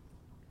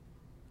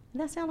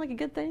 Doesn't that sound like a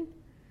good thing?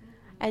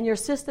 and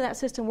that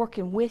system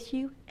working with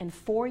you and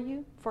for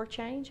you for a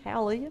change.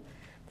 Hallelujah.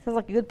 Sounds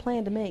like a good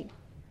plan to me.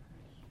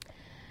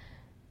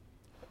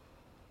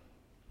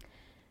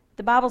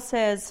 The Bible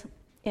says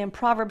in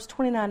Proverbs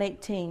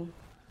 29:18,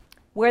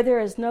 where there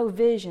is no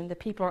vision, the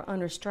people are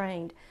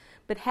unrestrained,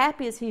 but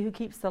happy is he who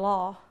keeps the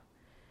law.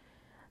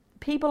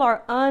 People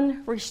are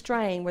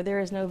unrestrained where there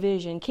is no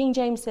vision. King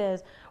James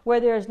says, where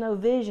there is no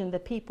vision, the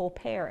people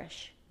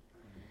perish.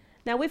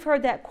 Now, we've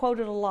heard that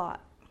quoted a lot.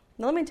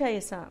 Now, let me tell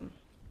you something.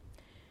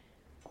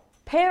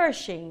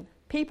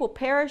 People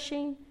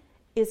perishing,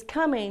 is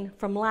coming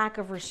from lack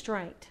of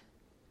restraint.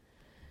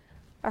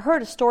 I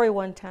heard a story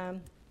one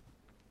time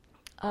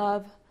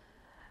of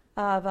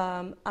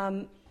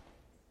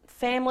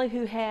family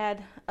who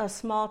had a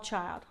small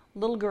child,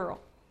 little girl.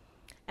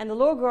 And the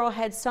little girl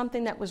had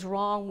something that was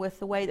wrong with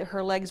the way that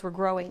her legs were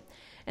growing.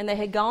 And they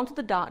had gone to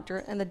the doctor,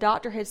 and the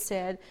doctor had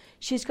said,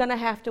 she's going to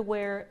have to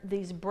wear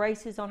these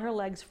braces on her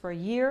legs for a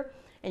year,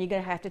 and you're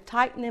going to have to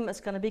tighten them. It's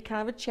going to be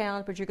kind of a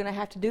challenge, but you're going to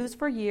have to do this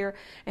for a year,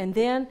 and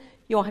then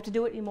you won't have to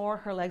do it anymore.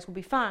 Her legs will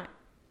be fine.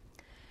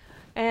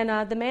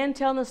 And the man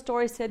telling the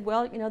story said,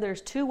 well,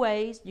 there's two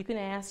ways you can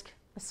ask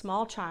a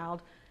small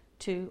child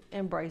to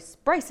embrace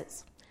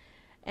braces.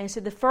 And he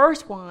said the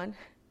first one,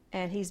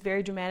 and he's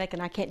very dramatic,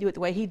 and I can't do it the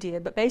way he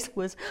did, but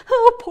basically was,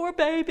 oh, poor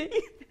baby,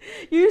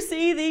 you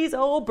see these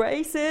old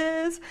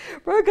braces?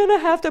 We're going to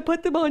have to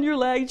put them on your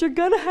legs. You're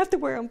going to have to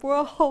wear them for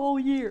a whole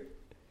year.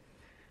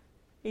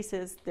 He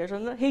says,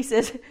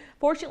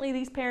 fortunately,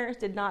 these parents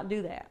did not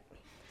do that.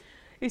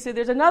 He said,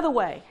 there's another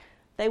way.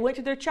 They went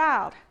to their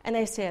child, and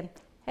they said,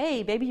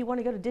 hey, baby, you want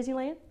to go to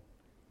Disneyland?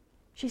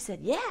 She said,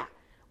 yeah.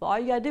 Well, all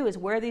you got to do is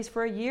wear these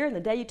for a year, and the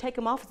day you take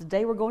them off is the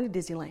day we're going to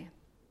Disneyland.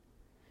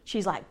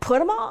 She's like, put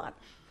them on.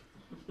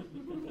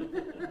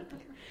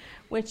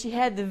 When she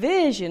had the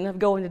vision of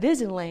going to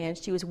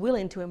Disneyland, she was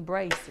willing to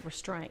embrace the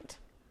restraint.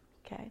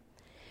 Okay?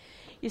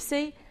 You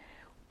see,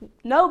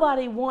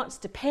 nobody wants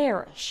to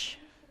perish.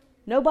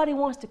 Nobody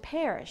wants to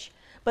perish.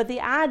 But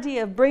the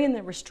idea of bringing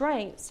the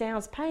restraint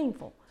sounds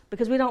painful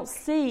because we don't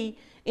see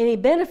any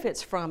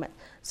benefits from it.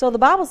 So the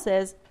Bible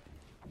says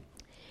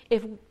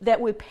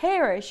that we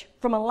perish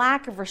from a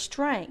lack of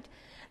restraint.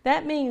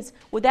 That means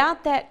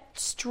without that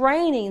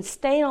straining,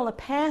 staying on the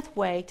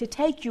pathway to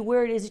take you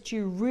where it is that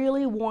you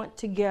really want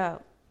to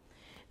go.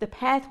 The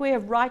pathway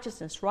of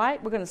righteousness,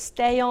 right? We're going to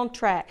stay on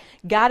track,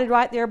 guided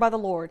right there by the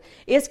Lord.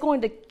 It's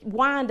going to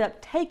wind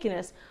up taking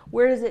us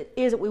where it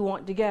is that we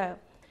want to go.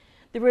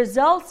 The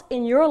results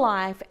in your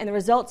life and the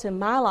results in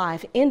my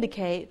life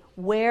indicate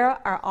where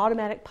our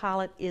automatic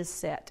pilot is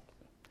set.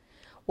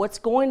 What's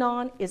going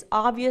on is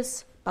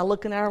obvious by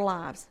looking at our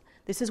lives.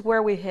 This is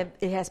where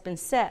it has been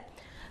set.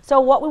 So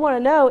what we want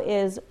to know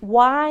is,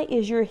 why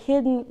is your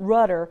hidden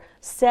rudder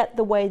set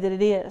the way that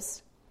it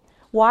is?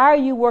 Why are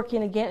you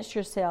working against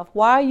yourself?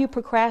 Why are you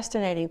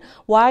procrastinating?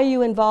 Why are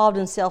you involved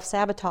in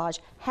self-sabotage?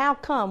 How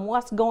come?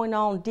 What's going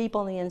on deep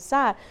on the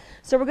inside?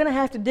 So we're going to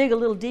have to dig a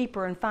little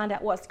deeper and find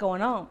out what's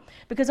going on.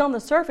 Because on the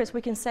surface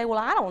we can say, well,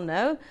 I don't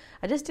know.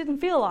 I just didn't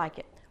feel like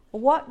it.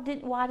 Well,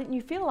 why didn't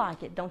you feel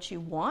like it? Don't you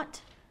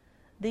want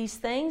these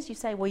things? You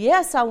say, well,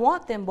 yes, I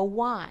want them, but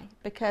why?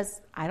 Because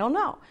I don't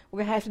know. We're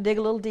going to have to dig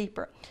a little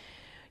deeper.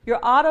 Your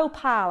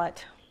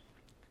autopilot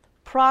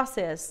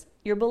process,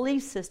 your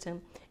belief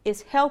system,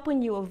 is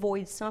helping you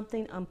avoid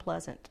something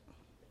unpleasant.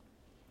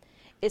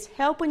 It's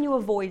helping you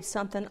avoid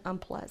something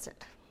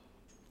unpleasant.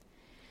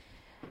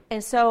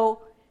 And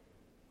so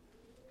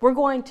we're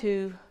going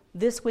to,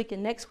 this week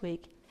and next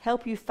week,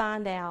 help you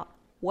find out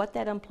what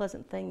that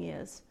unpleasant thing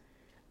is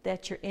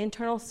that your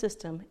internal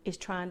system is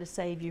trying to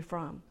save you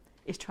from,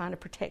 is trying to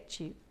protect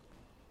you.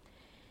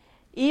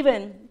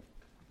 Even,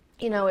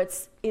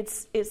 it's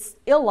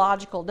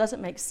illogical,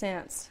 doesn't make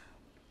sense.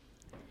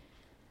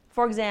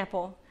 For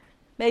example,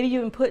 maybe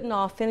you've been putting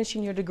off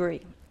finishing your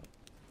degree.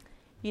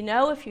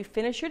 If you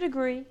finish your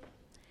degree,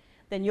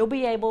 then you'll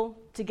be able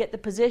to get the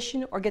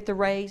position or get the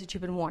raise that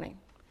you've been wanting.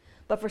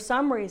 But for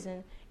some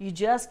reason, you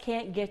just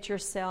can't get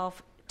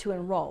yourself to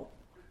enroll.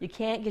 You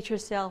can't get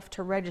yourself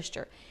to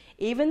register.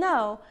 Even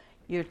though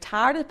you're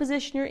tired of the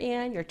position you're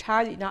in, you're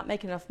tired that you're not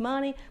making enough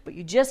money, but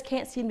you just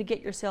can't seem to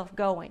get yourself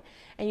going.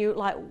 And you're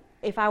like,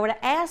 if I were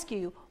to ask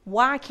you,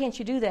 why can't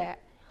you do that?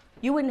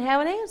 You wouldn't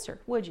have an answer,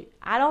 would you?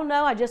 I don't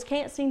know. I just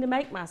can't seem to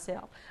make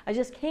myself. I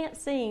just can't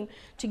seem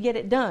to get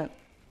it done.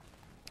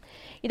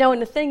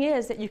 And the thing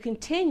is that you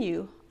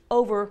continue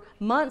over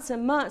months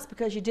and months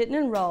because you didn't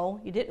enroll,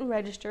 you didn't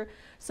register,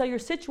 so your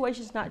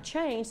situation's not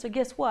changed. So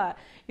guess what?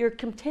 You're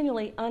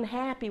continually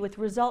unhappy with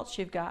the results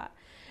you've got.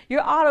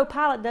 Your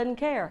autopilot doesn't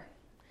care.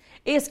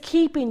 It's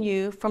keeping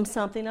you from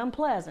something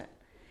unpleasant,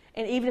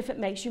 and even if it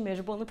makes you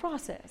miserable in the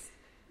process.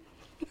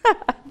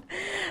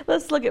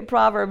 Let's look at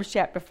Proverbs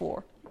chapter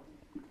 4.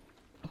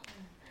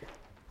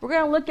 We're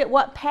going to look at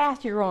what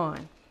path you're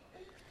on,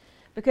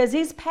 because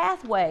these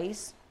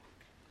pathways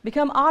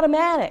become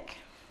automatic.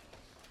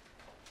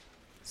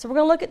 So we're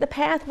going to look at the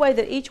pathway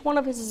that each one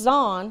of us is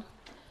on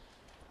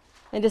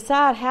and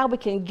decide how we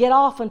can get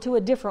off into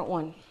a different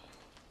one.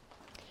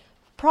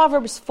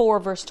 Proverbs 4,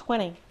 verse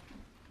 20.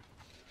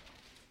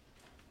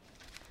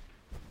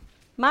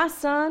 My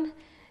son,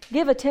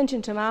 give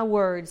attention to my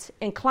words.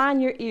 Incline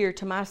your ear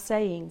to my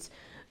sayings.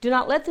 Do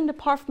not let them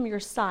depart from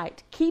your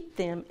sight. Keep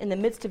them in the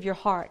midst of your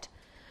heart.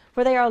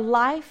 For they are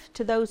life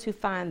to those who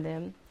find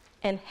them,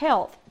 and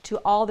health to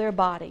all their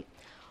body.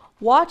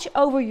 Watch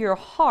over your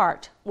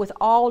heart with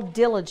all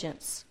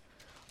diligence,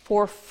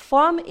 for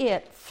from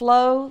it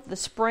flow the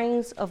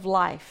springs of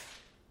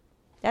life.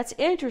 That's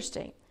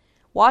interesting.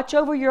 Watch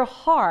over your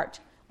heart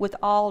with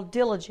all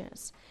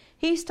diligence.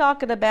 He's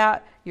talking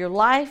about your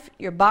life,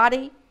 your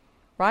body,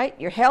 right?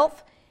 Your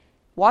health.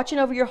 Watching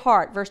over your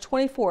heart. Verse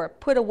 24,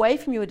 put away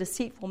from you a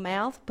deceitful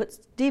mouth, put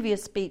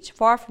devious speech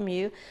far from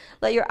you.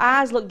 Let your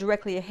eyes look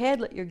directly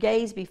ahead. Let your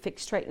gaze be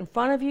fixed straight in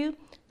front of you.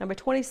 Number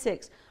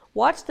 26,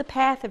 watch the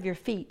path of your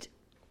feet,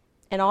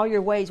 and all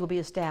your ways will be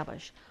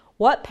established.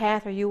 What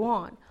path are you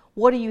on?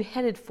 What are you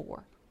headed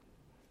for?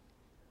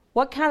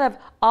 What kind of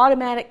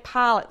automatic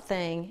pilot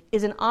thing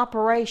is in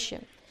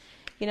operation?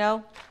 You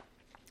know,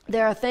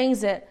 there are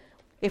things that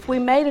if we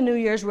made a New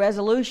Year's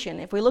resolution,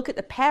 if we look at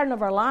the pattern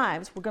of our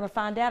lives, we're going to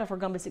find out if we're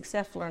going to be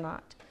successful or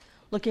not.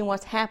 Looking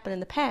what's happened in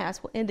the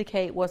past will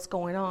indicate what's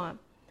going on.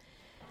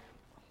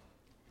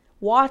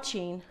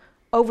 Watching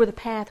over the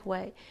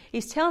pathway.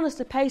 He's telling us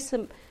to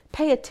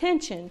pay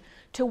attention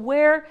to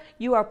where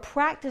you are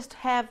practiced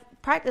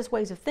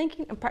ways of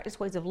thinking and practice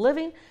ways of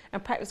living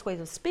and practice ways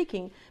of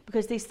speaking,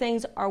 because these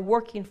things are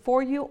working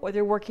for you or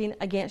they're working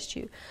against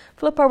you.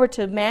 Flip over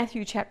to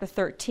Matthew chapter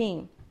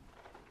 13.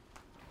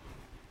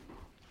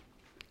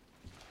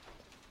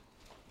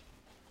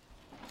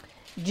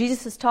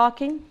 Jesus is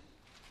talking.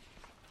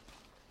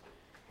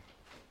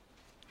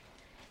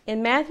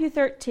 In Matthew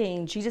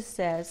 13, Jesus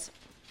says,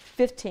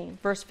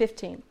 verse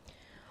 15,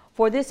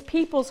 for this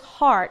people's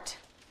heart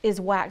is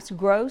waxed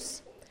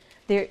gross,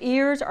 their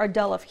ears are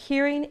dull of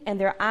hearing, and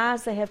their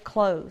eyes they have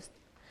closed,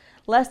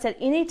 lest at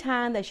any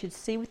time they should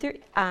see with their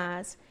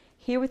eyes,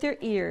 hear with their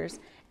ears,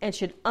 and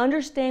should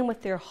understand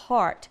with their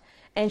heart,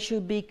 and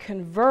should be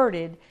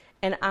converted,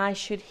 and I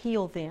should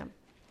heal them.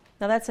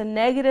 Now that's a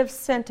negative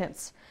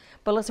sentence,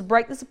 but let's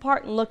break this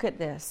apart and look at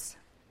this.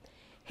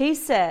 He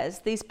says,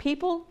 these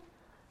people,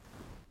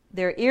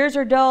 their ears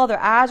are dull, their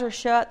eyes are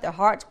shut, their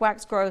hearts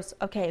wax gross.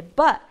 Okay,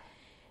 but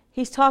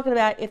he's talking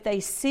about if they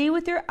see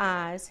with their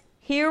eyes,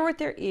 hear with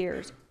their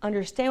ears,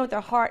 understand with their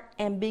heart,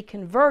 and be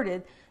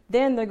converted,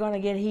 then they're going to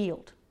get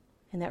healed.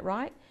 Isn't that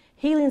right?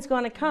 Healing's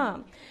going to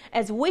come.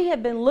 As we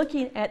have been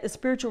looking at the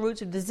spiritual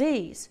roots of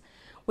disease,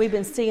 we've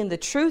been seeing the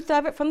truth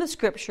of it from the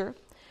Scripture,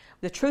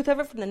 the truth of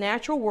it from the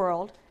natural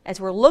world. As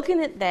we're looking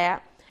at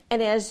that,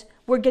 and as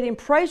we're getting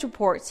praise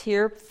reports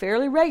here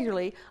fairly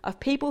regularly of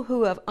people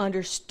who have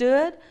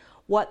understood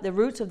what the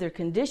roots of their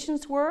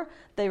conditions were,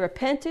 they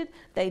repented,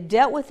 they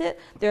dealt with it,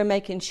 they're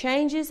making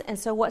changes, and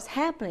so what's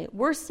happening?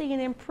 We're seeing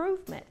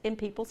improvement in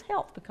people's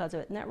health because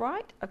of it. Isn't that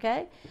right?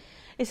 Okay?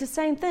 It's the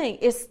same thing.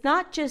 It's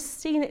not just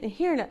seeing it and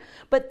hearing it,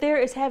 but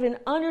there is having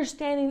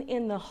understanding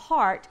in the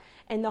heart,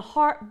 and the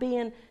heart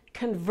being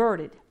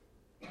converted.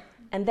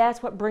 And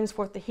that's what brings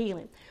forth the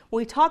healing.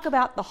 When we talk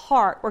about the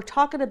heart, we're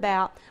talking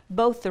about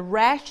both the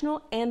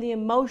rational and the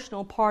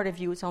emotional part of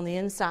you. It's on the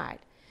inside.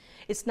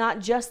 It's not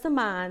just the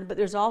mind, but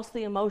there's also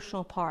the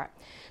emotional part.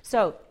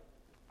 So,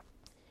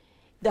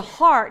 the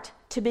heart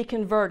to be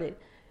converted.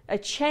 A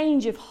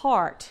change of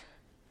heart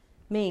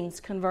means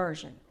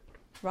conversion,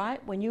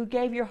 right? When you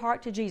gave your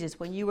heart to Jesus,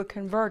 when you were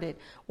converted,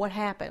 what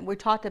happened? We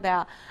talked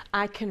about,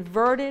 I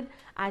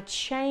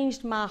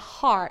changed my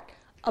heart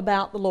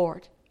about the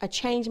Lord. I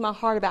changed my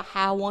heart about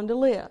how I wanted to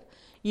live.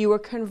 You were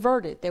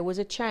converted. There was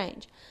a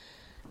change.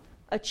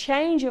 A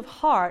change of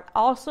heart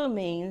also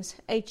means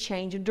a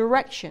change of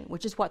direction,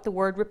 which is what the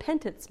word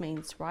repentance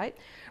means, right?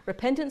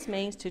 Repentance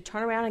means to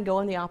turn around and go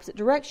in the opposite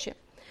direction.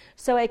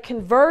 So a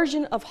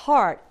conversion of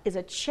heart is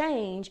a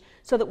change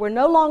so that we're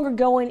no longer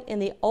going in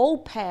the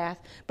old path,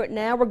 but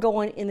now we're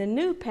going in the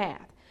new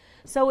path.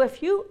 So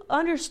if you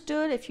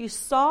understood, if you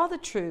saw the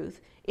truth,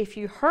 if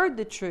you heard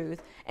the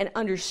truth and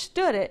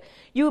understood it,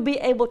 you will be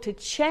able to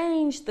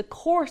change the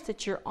course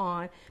that you're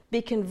on,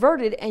 be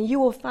converted, and you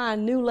will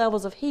find new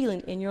levels of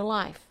healing in your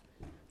life.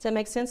 Does that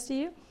make sense to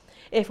you?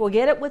 If we'll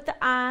get it with the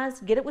eyes,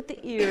 get it with the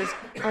ears,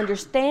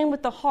 understand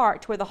with the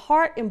heart, to where the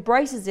heart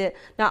embraces it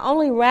not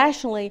only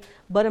rationally,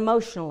 but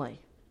emotionally.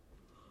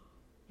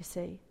 You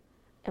see?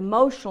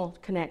 Emotional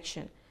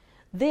connection.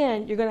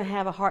 Then you're going to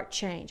have a heart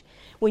change.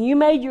 When you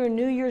made your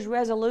New Year's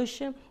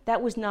resolution,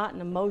 that was not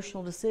an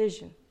emotional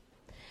decision.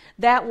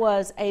 That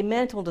was a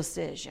mental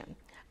decision.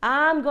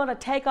 I'm going to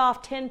take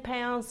off 10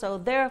 pounds, so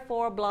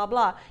therefore, blah,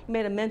 blah. You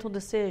made a mental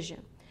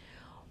decision.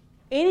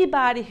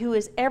 Anybody who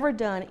has ever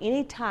done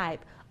any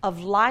type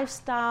of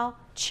lifestyle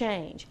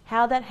change,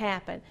 how that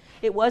happened,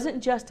 it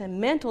wasn't just a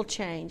mental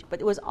change, but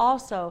it was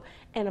also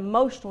an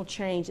emotional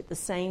change at the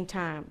same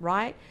time,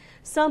 right?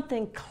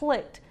 Something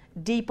clicked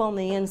deep on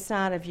the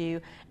inside of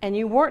you, and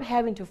you weren't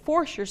having to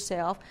force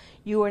yourself.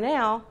 You are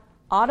now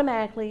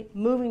automatically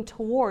moving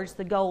towards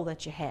the goal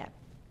that you had.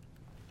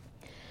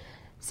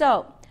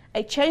 So,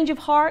 a change of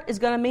heart is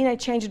going to mean a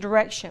change of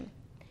direction.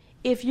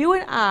 If you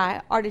and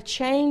I were to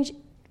change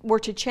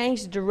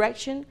the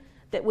direction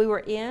that we were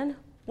in,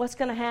 what's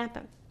going to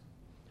happen?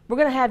 We're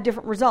going to have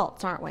different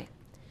results, aren't we?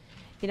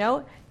 You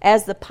know,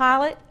 as the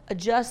pilot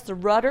adjusts the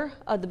rudder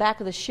of the back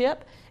of the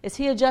ship, as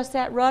he adjusts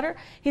that rudder,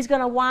 he's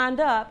going to wind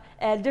up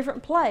at a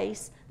different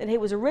place than he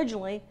was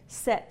originally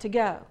set to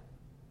go.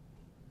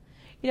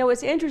 You know,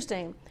 it's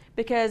interesting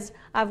because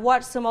I've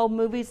watched some old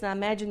movies, and I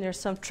imagine there's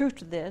some truth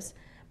to this,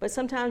 but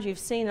sometimes you've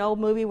seen an old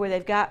movie where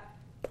they've got,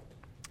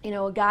 you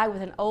know, a guy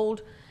with an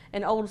old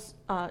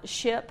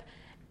ship,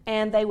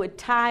 and they would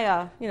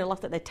tie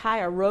they tie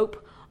a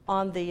rope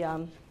on the,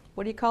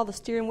 what do you call the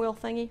steering wheel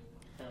thingy?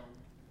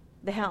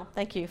 The helm,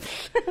 thank you.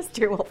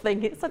 Steering wheel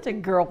thingy. It's such a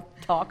girl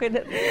talk,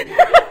 isn't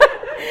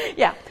it?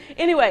 Yeah.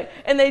 Anyway,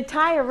 and they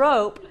tie a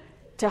rope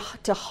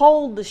to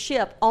hold the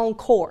ship on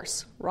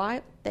course,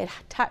 right?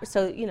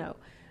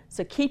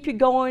 So keep you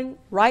going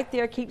right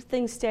there, keep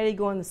things steady,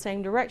 going the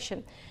same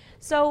direction.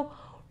 So,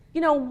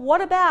 you know,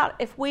 what about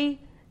if we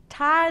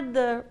tied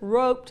the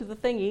rope to the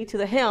thingy, to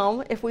the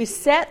helm, if we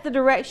set the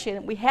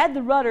direction, we had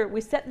the rudder, we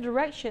set the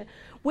direction,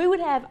 we would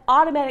have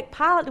automatic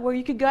pilot where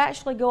you could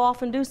actually go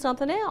off and do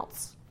something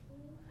else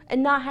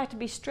and not have to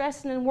be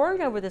stressing and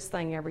worrying over this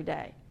thing every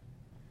day.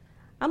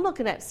 I'm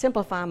looking at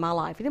simplifying my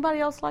life. Anybody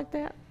else like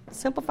that?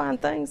 Simplifying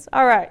things?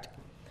 All right.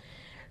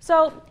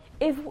 So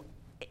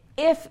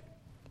if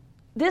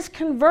this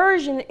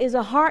conversion is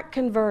a heart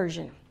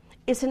conversion,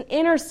 it's an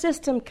inner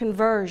system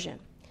conversion.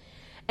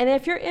 And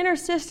if your inner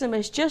system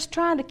is just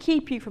trying to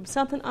keep you from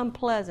something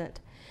unpleasant,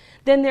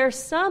 then there's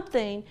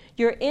something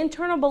your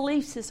internal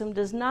belief system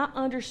does not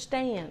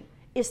understand.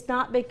 It's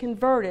not been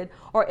converted,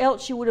 or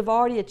else you would have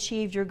already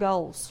achieved your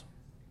goals.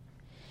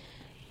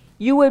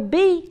 You would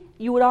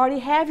already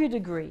have your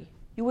degree.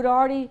 You would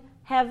already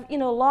have,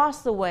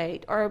 lost the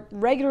weight or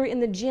regular in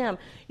the gym.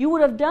 You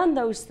would have done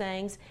those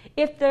things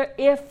if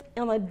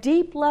on a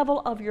deep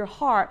level of your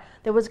heart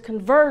there was a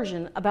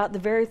conversion about the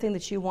very thing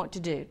that you want to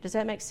do. Does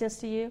that make sense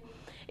to you?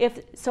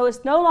 So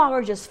it's no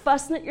longer just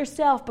fussing at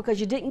yourself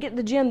because you didn't get to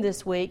the gym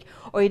this week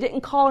or you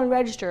didn't call and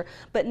register,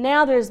 but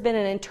now there's been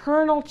an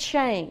internal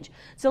change.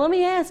 So let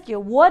me ask you,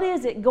 what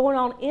is it going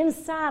on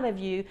inside of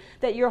you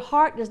that your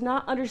heart does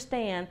not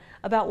understand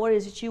about what it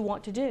is that you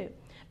want to do?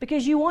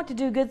 Because you want to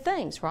do good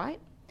things, right?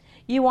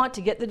 You want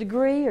to get the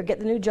degree or get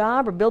the new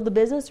job or build the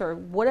business or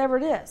whatever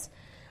it is.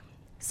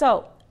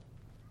 So,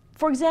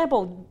 for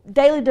example,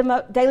 daily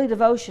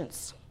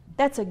devotions.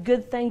 That's a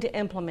good thing to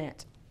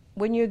implement.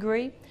 Wouldn't you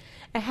agree?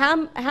 And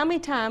how many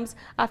times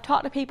I've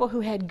talked to people who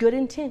had good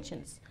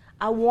intentions.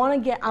 I want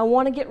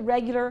to get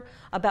regular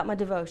about my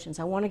devotions.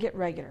 I want to get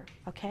regular,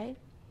 okay?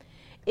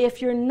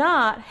 If you're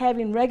not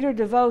having regular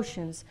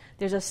devotions,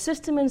 there's a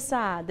system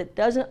inside that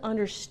doesn't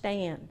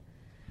understand.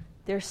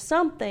 There's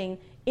something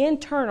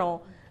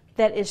internal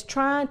that is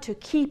trying to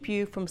keep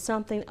you from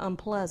something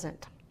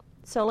unpleasant.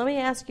 So let me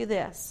ask you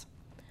this.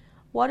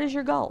 What is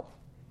your goal?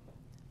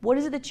 What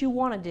is it that you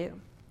want to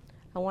do?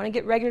 I want to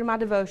get regular to my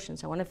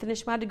devotions. I want to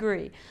finish my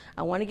degree.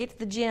 I want to get to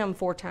the gym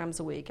 4 times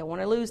a week. I want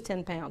to lose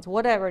 10 pounds.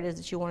 Whatever it is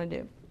that you want to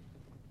do.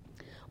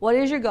 What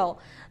is your goal?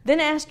 Then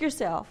ask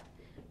yourself,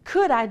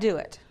 could I do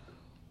it?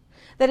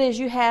 That is,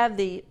 you have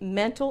the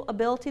mental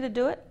ability to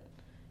do it.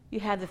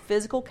 You have the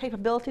physical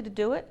capability to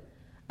do it.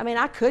 I mean,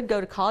 I could go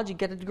to college and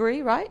get a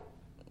degree, right?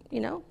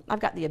 I've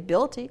got the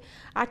ability.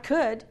 I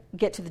could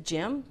get to the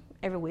gym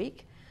every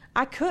week.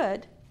 I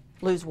could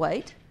lose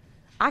weight.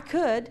 I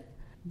could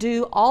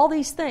do all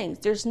these things.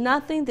 There's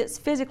nothing that's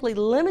physically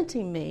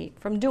limiting me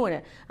from doing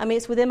it. I mean,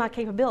 it's within my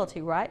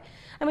capability, right?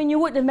 I mean, you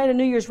wouldn't have made a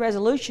New Year's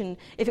resolution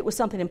if it was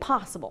something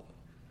impossible.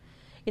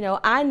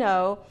 I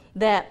know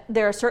that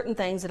there are certain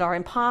things that are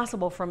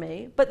impossible for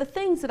me, but the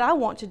things that I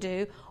want to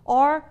do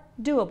are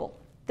doable.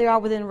 They are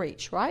within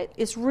reach, right?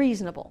 It's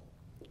reasonable,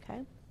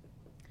 okay?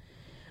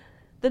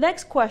 The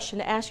next question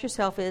to ask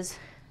yourself is,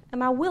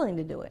 am I willing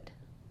to do it?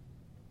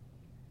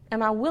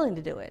 Am I willing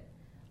to do it?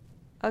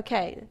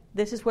 Okay,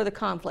 this is where the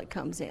conflict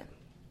comes in.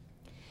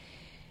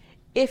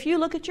 If you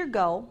look at your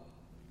goal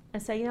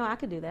and say, I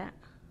could do that,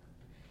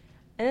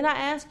 and then I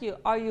ask you,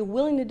 are you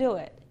willing to do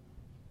it?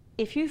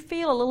 If you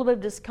feel a little bit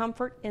of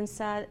discomfort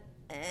inside,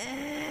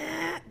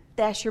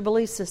 that's your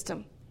belief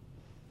system.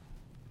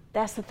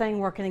 That's the thing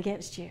working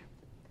against you.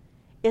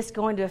 It's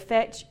going to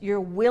affect your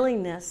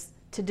willingness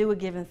to do a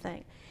given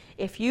thing.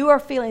 If you are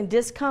feeling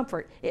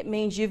discomfort, it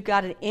means you've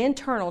got an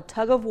internal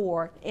tug of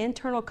war,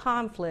 internal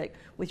conflict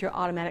with your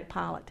automatic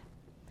pilot.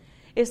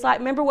 It's like,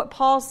 remember what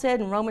Paul said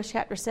in Romans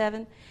chapter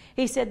 7?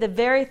 He said, the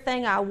very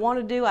thing I want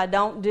to do, I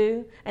don't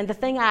do. And the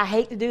thing I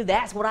hate to do,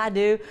 that's what I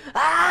do.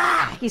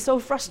 He's so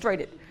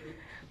frustrated.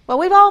 Well,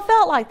 we've all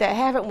felt like that,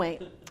 haven't we?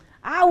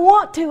 I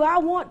want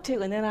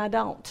to, and then I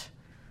don't.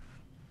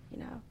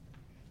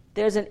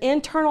 There's an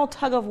internal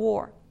tug of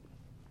war.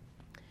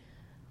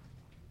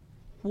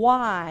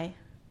 Why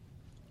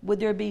would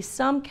there be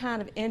some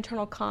kind of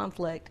internal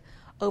conflict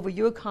over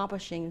you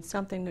accomplishing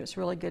something that's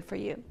really good for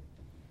you?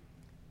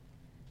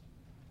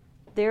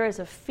 There is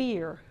a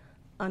fear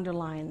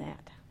underlying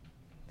that.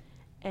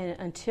 And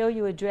until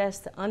you address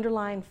the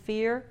underlying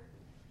fear,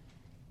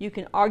 you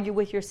can argue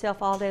with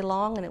yourself all day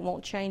long and it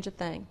won't change a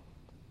thing.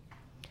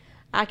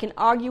 I can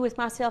argue with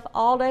myself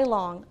all day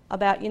long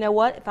about, you know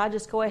what, if I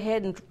just go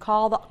ahead and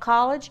call the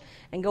college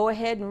and go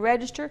ahead and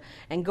register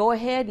and go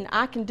ahead and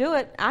I can do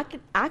it, I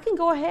can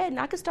go ahead and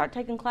I can start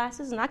taking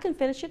classes and I can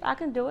finish it, I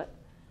can do it.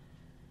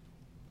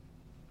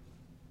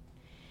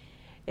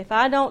 If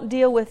I don't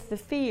deal with the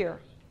fear,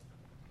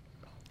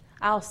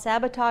 I'll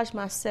sabotage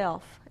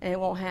myself and it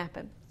won't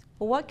happen.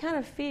 Well, what kind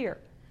of fear?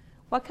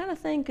 What kind of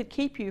thing could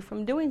keep you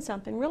from doing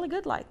something really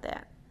good like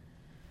that?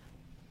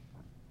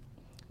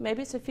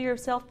 Maybe it's a fear of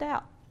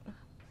self-doubt.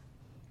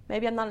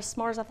 Maybe I'm not as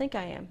smart as I think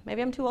I am.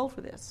 Maybe I'm too old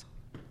for this.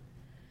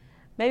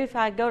 Maybe if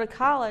I go to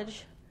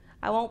college,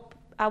 I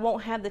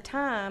won't have the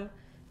time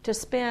to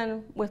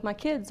spend with my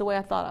kids the way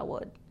I thought I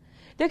would.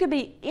 There could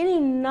be any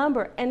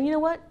number, and you know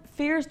what?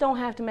 Fears don't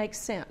have to make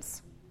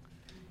sense.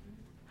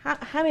 How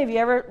many of you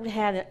ever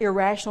had an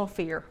irrational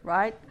fear,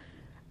 right?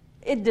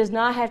 It does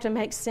not have to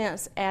make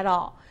sense at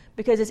all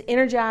because it's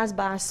energized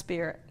by a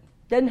spirit.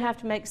 It doesn't have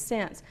to make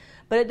sense.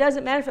 But it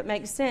doesn't matter if it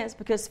makes sense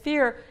because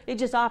fear, it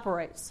just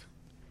operates.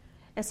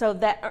 And so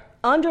that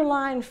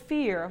underlying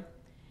fear,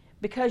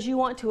 because you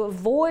want to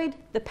avoid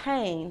the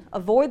pain,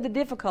 avoid the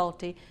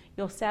difficulty,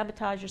 you'll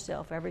sabotage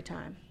yourself every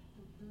time.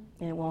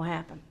 And it won't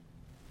happen.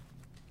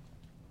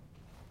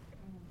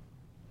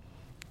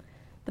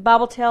 The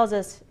Bible tells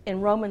us in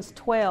Romans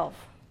 12,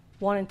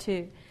 1 and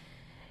 2,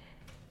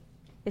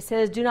 it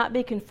says, "Do not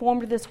be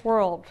conformed to this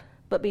world,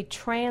 but be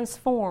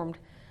transformed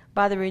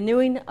by the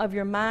renewing of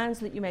your minds,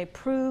 that you may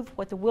prove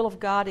what the will of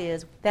God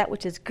is, that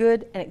which is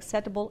good and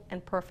acceptable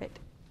and perfect."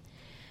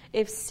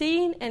 If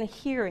seeing and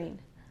hearing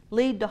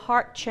lead to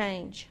heart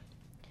change,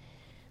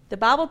 the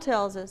Bible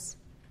tells us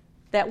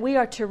that we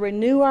are to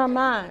renew our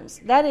minds.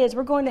 That is,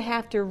 we're going to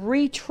have to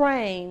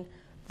retrain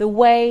the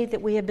way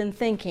that we have been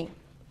thinking.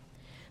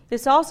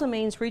 This also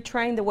means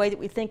retrain the way that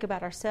we think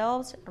about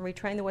ourselves and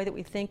retrain the way that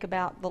we think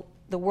about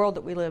the world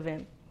that we live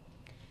in.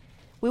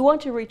 We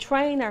want to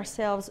retrain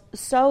ourselves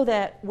so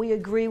that we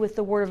agree with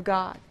the Word of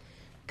God.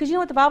 Because you know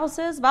what the Bible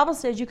says? The Bible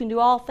says you can do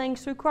all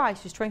things through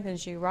Christ who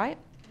strengthens you, right?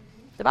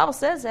 The Bible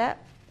says that.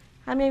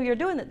 How many of you are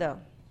doing it, though?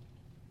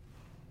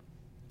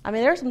 I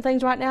mean, there are some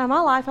things right now in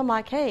my life I'm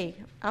like, hey,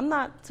 I'm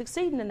not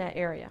succeeding in that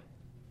area.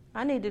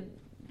 I need to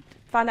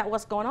find out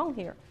what's going on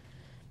here.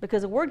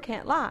 Because the Word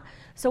can't lie.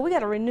 So we got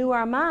to renew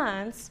our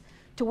minds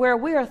to where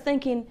we are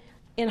thinking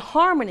in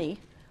harmony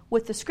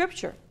with the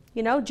Scripture.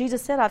 You know,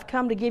 Jesus said, "I've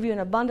come to give you an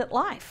abundant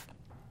life."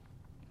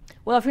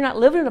 Well, if you're not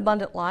living an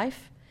abundant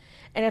life,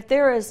 and if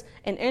there is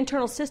an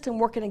internal system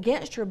working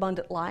against your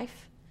abundant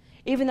life,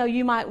 even though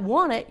you might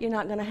want it, you're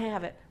not going to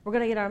have it.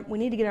 We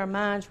need to get our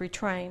minds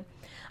retrained.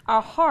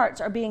 Our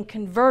hearts are being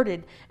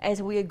converted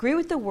as we agree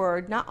with the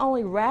Word, not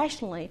only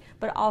rationally,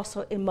 but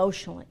also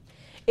emotionally.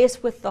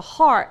 It's with the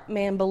heart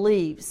man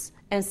believes,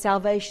 and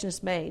salvation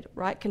is made,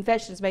 right?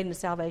 Confession is made into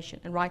salvation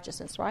and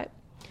righteousness, right?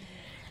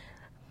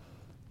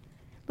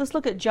 Let's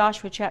look at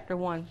Joshua chapter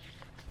 1.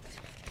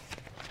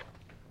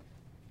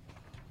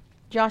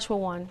 Joshua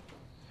 1.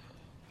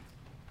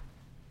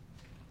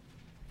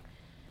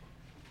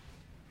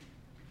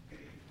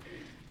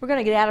 We're going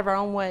to get out of our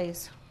own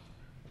ways.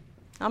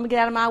 I'm going to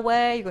get out of my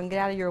way. You're going to get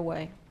out of your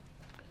way.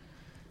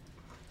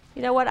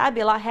 You know what? I'd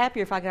be a lot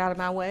happier if I got out of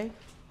my way.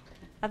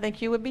 I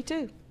think you would be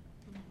too.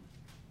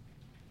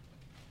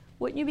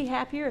 Wouldn't you be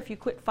happier if you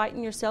quit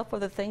fighting yourself for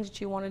the things that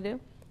you want to do?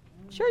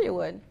 Sure you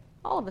would.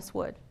 All of us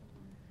would.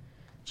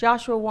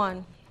 Joshua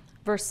 1,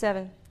 verse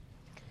 7.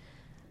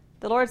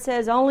 The Lord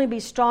says, "Only be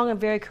strong and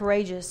very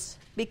courageous.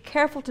 Be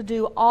careful to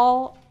do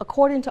all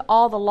according to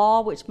all the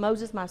law which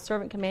Moses my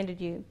servant commanded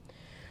you.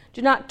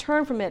 Do not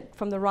turn from it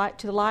from the right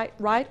to the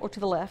right or to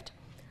the left,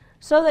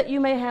 so that you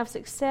may have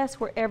success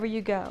wherever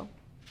you go."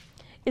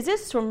 Is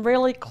this some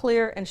really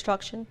clear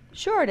instruction?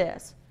 Sure it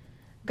is.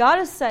 God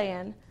is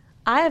saying,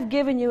 I have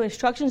given you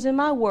instructions in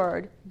my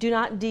word. Do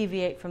not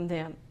deviate from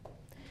them.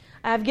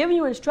 I have given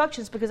you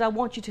instructions because I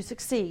want you to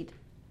succeed.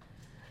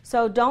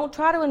 So don't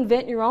try to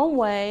invent your own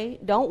way.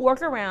 Don't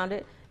work around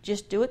it.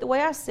 Just do it the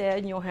way I said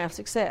and you'll have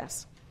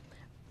success.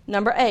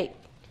 Number 8.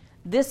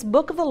 This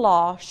book of the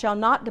law shall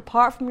not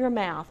depart from your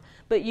mouth,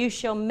 but you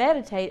shall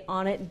meditate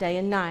on it day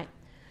and night,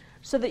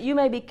 so that you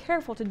may be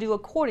careful to do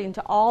according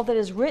to all that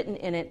is written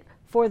in it,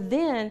 for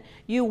then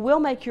you will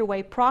make your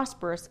way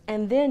prosperous,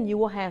 and then you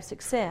will have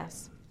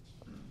success.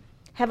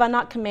 Have I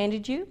not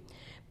commanded you?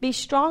 Be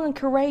strong and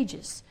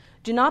courageous.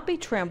 Do not be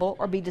trembled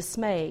or be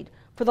dismayed,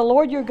 for the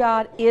Lord your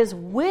God is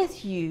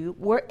with you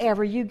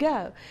wherever you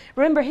go.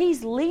 Remember,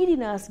 He's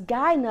leading us,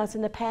 guiding us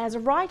in the paths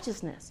of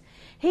righteousness.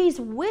 He's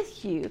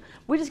with you.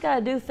 We just got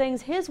to do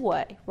things His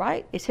way,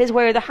 right? It's His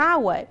way or the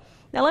highway.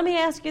 Now, let me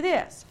ask you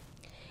this.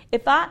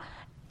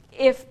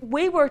 If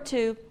we were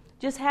to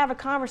just have a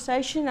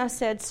conversation, I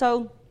said,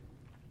 so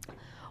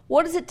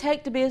what does it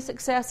take to be a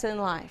success in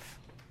life?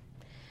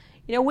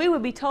 You know, we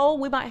would be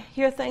told, we might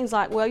hear things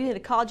like, well, you need a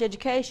college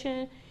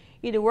education,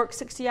 you need to work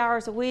 60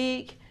 hours a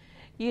week,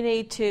 you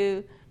need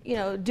to,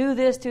 do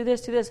this, do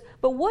this, do this.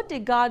 But what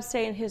did God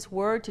say in His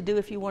Word to do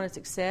if you wanted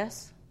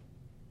success?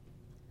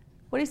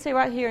 What did He say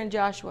right here in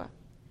Joshua?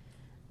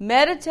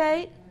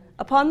 Meditate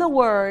upon the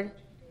Word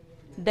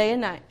day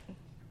and night.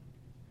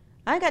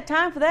 I ain't got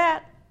time for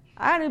that.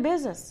 I got a new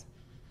business.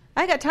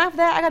 I ain't got time for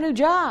that. I got a new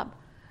job.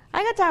 I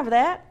ain't got time for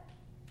that.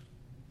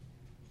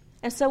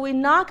 And so we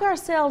knock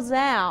ourselves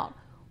out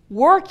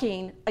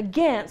working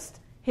against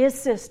his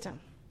system.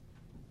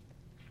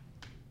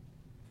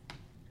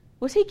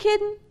 Was he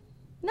kidding?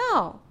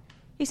 No.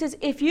 He says,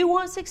 if you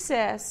want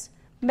success,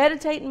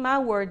 meditate in my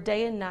word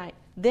day and night.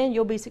 Then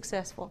you'll be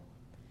successful.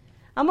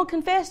 I'm going to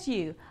confess to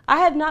you, I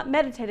have not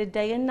meditated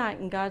day and night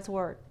in God's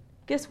word.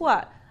 Guess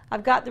what?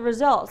 I've got the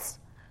results.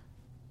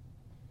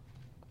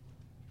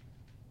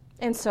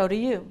 And so do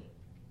you.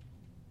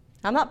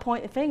 I'm not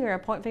pointing a finger,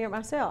 I'm pointing a finger at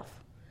myself.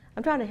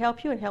 I'm trying to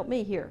help you and help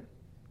me here.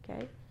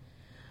 Okay?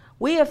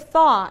 We have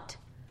thought,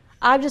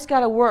 I've just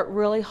got to work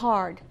really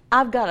hard.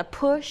 I've got to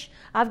push.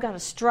 I've got to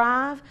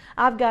strive.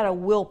 I've got to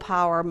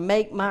willpower,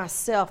 make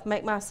myself.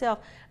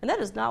 And that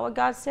is not what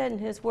God said in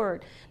his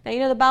word. Now, you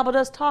know, the Bible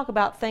does talk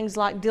about things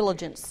like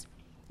diligence.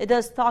 It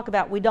does talk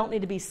about we don't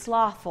need to be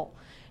slothful.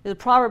 The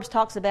Proverbs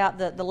talks about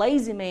the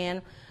lazy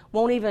man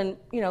won't even,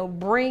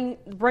 bring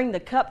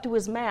the cup to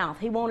his mouth.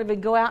 He won't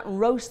even go out and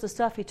roast the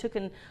stuff he took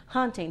in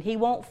hunting. He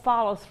won't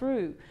follow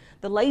through.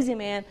 The lazy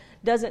man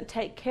doesn't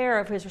take care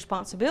of his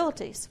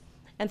responsibilities.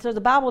 And so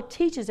the Bible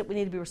teaches that we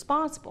need to be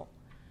responsible.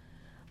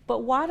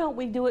 But why don't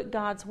we do it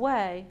God's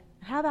way?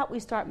 How about we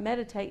start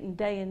meditating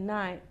day and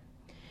night?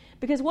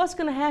 Because what's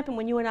going to happen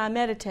when you and I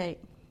meditate?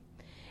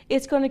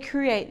 It's going to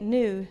create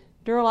new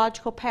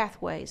neurological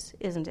pathways,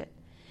 isn't it?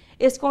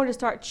 It's going to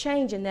start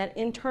changing that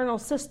internal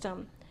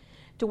system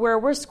to where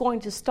we're going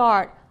to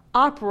start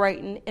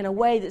operating in a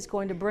way that's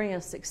going to bring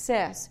us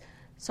success.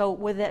 So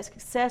with that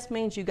success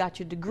means you got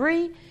your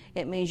degree,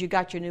 it means you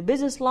got your new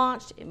business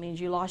launched, it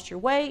means you lost your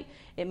weight,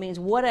 it means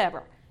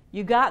whatever.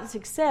 You got the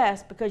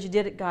success because you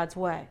did it God's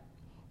way.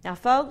 Now,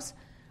 folks,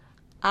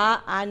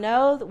 I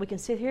know that we can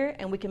sit here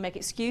and we can make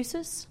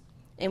excuses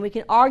and we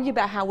can argue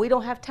about how we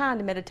don't have time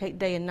to meditate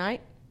day and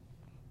night.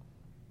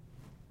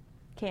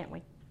 Can't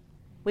we?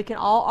 We can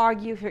all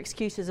argue for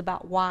excuses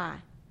about why.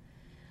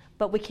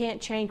 But we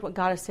can't change what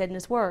God has said in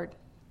his word.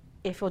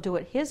 If we'll do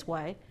it his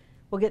way,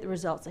 we'll get the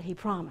results that he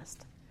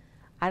promised.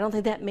 I don't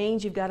think that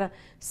means you've got to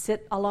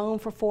sit alone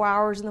for 4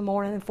 hours in the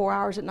morning and 4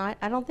 hours at night.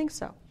 I don't think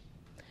so.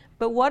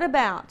 But what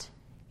about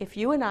if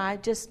you and I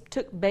just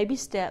took baby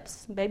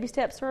steps? Baby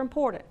steps are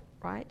important,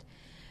 right?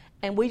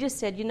 And we just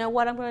said, you know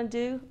what I'm going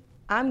to do?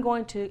 I'm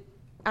going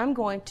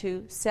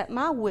to set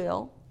my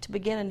will to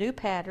begin a new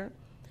pattern.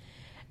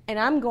 And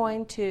I'm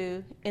going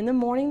to, in the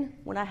morning,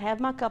 when I have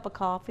my cup of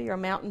coffee or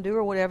Mountain Dew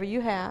or whatever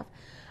you have,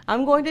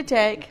 I'm going to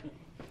take,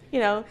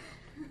 I'm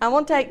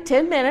going to take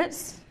 10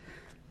 minutes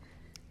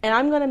and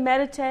I'm going to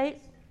meditate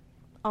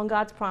on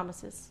God's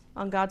promises,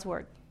 on God's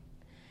word.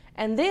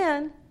 And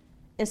then,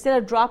 instead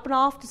of dropping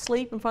off to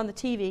sleep in front of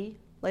the TV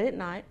late at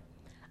night,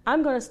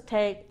 I'm going to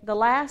take the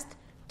last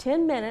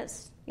 10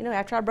 minutes,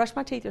 after I brush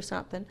my teeth or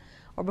something,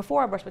 or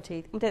before I brush my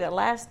teeth, I'm going to take that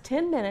last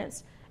 10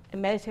 minutes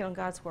and meditate on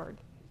God's word.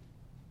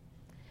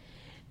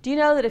 Do you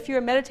know that if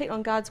you're meditating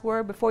on God's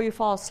word before you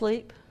fall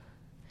asleep,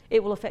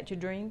 it will affect your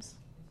dreams?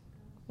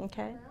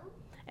 Okay?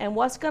 And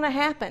what's going to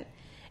happen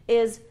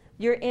is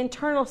your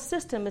internal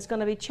system is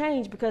going to be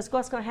changed, because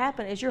what's going to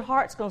happen is your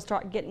heart's going to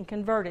start getting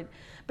converted,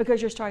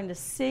 because you're starting to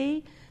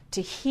see,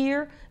 to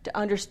hear, to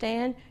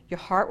understand. Your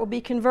heart will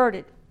be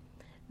converted.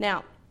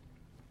 Now,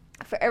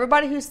 for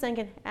everybody who's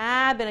thinking,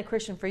 I've been a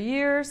Christian for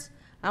years,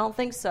 I don't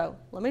think so.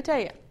 Let me tell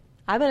you,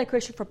 I've been a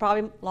Christian for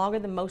probably longer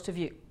than most of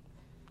you.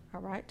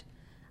 All right?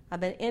 I've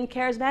been in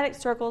charismatic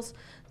circles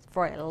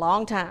for a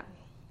long time,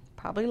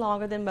 probably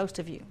longer than most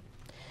of you.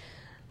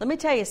 Let me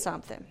tell you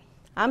something.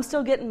 I'm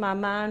still getting my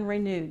mind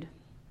renewed.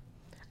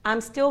 I'm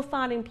still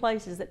finding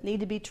places that need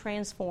to be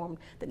transformed,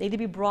 that need to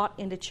be brought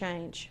into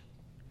change.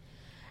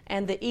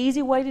 And the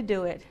easy way to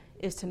do it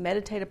is to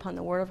meditate upon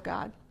the Word of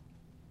God.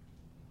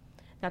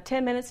 Now,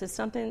 10 minutes is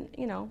something,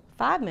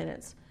 5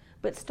 minutes,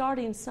 but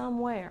starting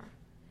somewhere.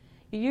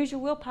 You use your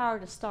willpower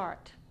to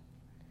start.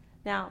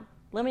 Now,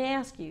 let me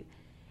ask you,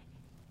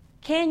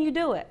 can you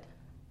do it?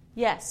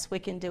 Yes, we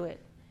can do it.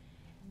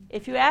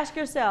 If you ask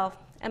yourself,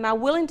 am I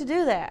willing to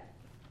do that?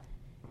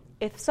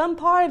 If some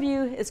part of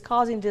you is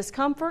causing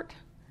discomfort,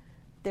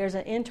 there's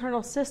an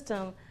internal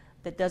system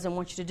that doesn't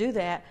want you to do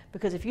that,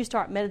 because if you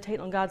start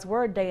meditating on God's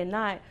Word day and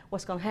night,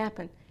 what's going to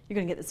happen? You're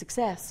going to get the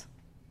success.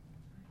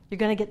 You're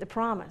going to get the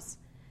promise.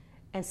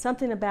 And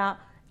something about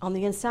on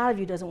the inside of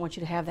you doesn't want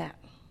you to have that.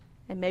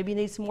 And maybe you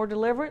need some more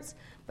deliverance,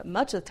 but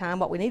much of the time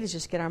what we need is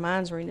just get our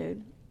minds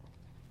renewed.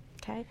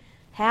 Okay?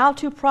 How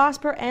to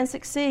prosper and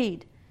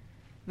succeed.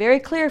 Very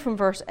clear from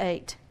verse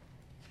 8.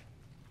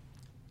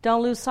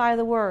 Don't lose sight of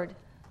the Word.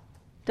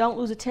 Don't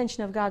lose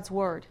attention of God's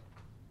Word.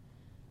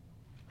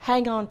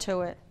 Hang on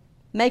to it.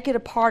 Make it a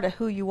part of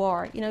who you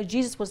are.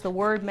 Jesus was the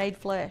Word made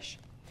flesh.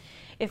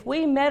 If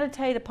we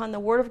meditate upon the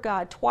Word of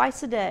God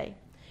twice a day,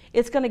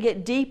 it's going to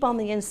get deep on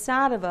the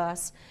inside of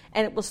us,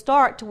 and it will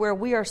start to where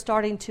we are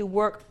starting to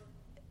work,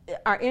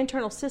 our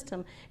internal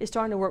system is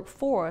starting to work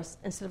for us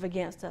instead of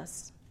against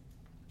us.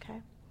 Okay?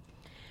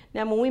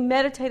 Now, when we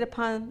meditate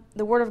upon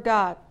the Word of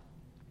God,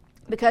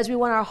 because we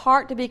want our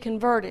heart to be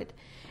converted.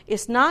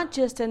 It's not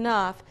just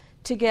enough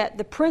to get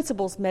the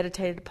principles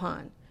meditated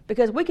upon,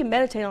 because we can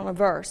meditate on a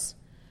verse.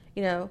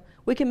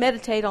 We can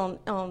meditate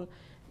on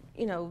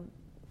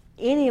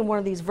any one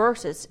of these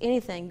verses,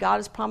 anything. God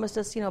has promised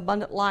us,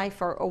 abundant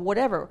life or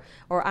whatever.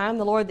 Or I am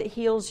the Lord that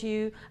heals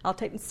you. I'll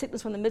take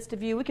sickness from the midst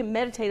of you. We can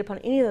meditate upon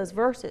any of those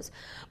verses.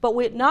 But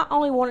we not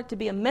only want it to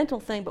be a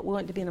mental thing, but we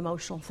want it to be an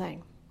emotional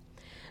thing.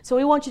 So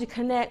we want you to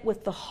connect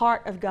with the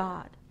heart of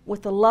God,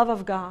 with the love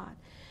of God.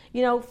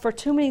 For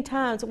too many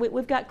times,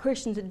 we've got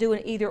Christians that do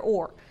an either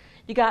or.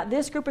 You got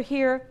this group of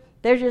here,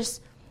 they're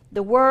just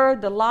the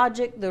word, the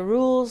logic, the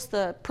rules,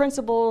 the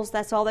principles,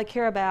 that's all they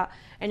care about.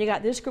 And you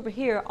got this group of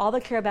here, all they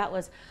care about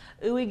was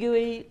ooey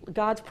gooey,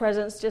 God's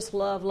presence, just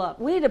love, love.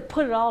 We need to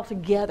put it all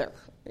together,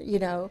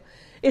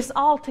 It's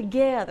all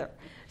together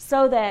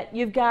so that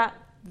you've got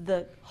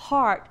the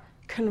heart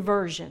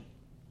conversion.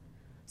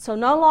 So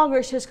no longer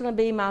it's just going to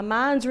be my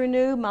mind's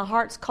renewed, my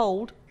heart's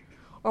cold,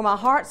 or my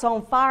heart's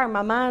on fire,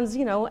 my mind's,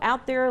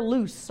 out there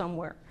loose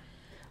somewhere.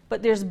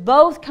 But there's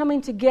both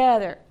coming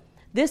together.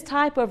 This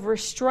type of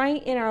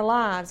restraint in our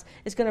lives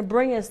is going to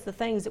bring us the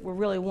things that we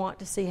really want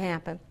to see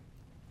happen.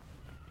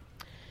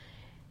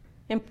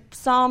 In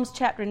Psalms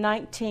chapter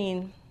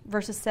 19,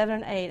 verses 7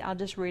 and 8, I'll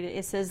just read it.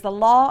 It says, "The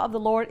law of the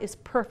Lord is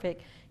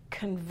perfect,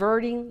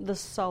 converting the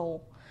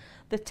soul.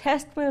 The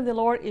testimony of the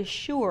Lord is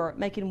sure,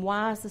 making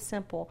wise the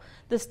simple.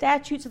 The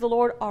statutes of the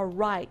Lord are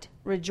right,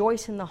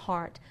 rejoicing the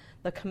heart.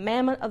 The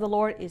commandment of the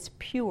Lord is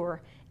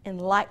pure,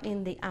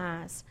 enlightening the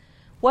eyes."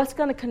 What's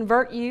going to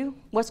convert you,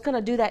 what's going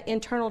to do that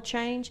internal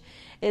change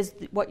is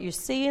what you're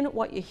seeing,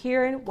 what you're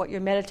hearing, what you're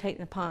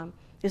meditating upon.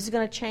 This is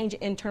going to change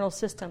your internal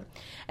system.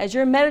 As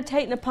you're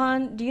meditating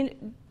upon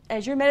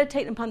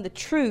the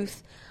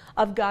truth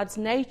of God's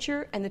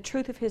nature and the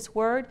truth of His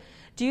Word,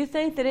 do you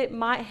think that it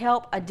might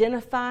help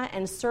identify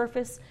and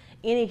surface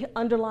any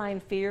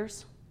underlying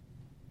fears?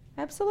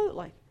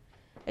 Absolutely.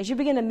 As you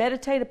begin to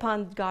meditate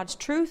upon God's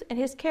truth and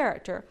His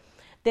character,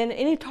 then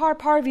any part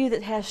of you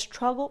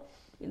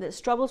that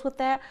struggles with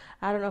that,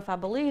 I don't know if I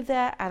believe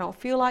that, I don't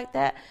feel like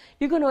that,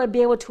 you're going to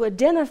be able to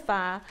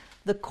identify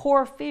the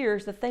core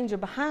fears, the things are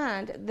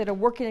behind that are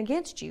working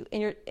against you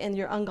in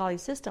your ungodly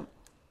system.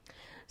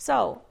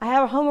 So, I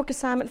have a homework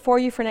assignment for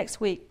you for next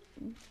week,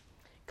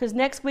 because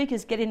next week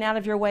is Getting Out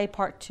of Your Way,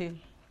 Part 2.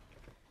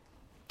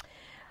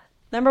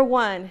 Number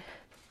 1,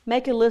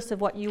 make a list of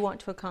what you want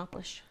to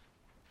accomplish.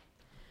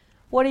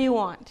 What do you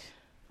want?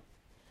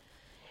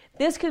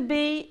 This could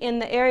be in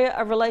the area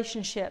of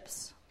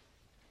relationships.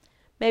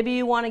 Maybe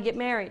you want to get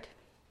married.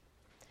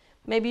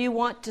 Maybe you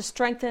want to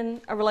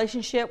strengthen a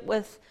relationship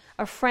with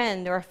a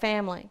friend or a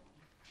family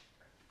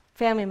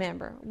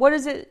member. What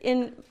is it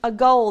in a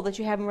goal that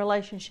you have in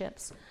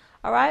relationships?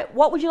 All right?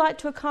 What would you like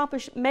to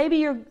accomplish? Maybe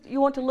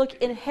you want to look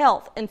in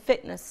health and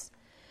fitness.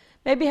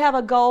 Maybe you have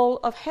a goal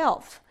of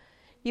health.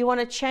 You want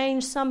to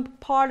change some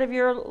part of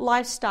your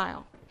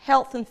lifestyle,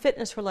 health and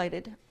fitness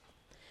related.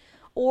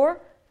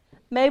 Or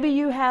maybe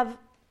you'd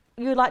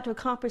like to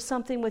accomplish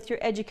something with your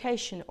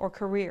education or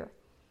career.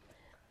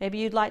 Maybe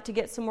you'd like to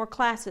get some more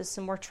classes,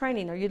 some more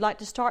training, or you'd like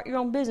to start your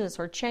own business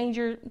or change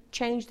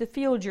the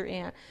field you're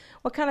in.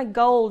 What kind of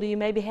goal do you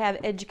maybe have?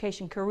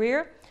 Education,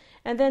 career.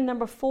 And then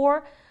number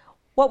 4,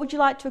 what would you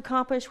like to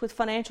accomplish with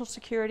financial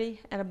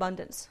security and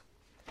abundance?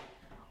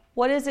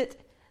 What is it?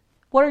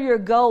 What are your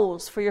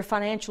goals for your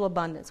financial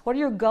abundance? What are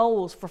your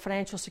goals for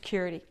financial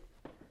security?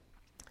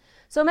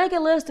 So make a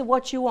list of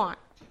what you want,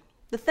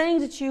 the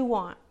things that you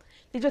want.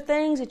 These are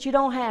things that you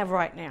don't have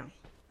right now,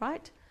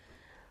 right?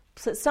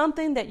 So it's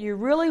something that you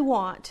really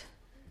want.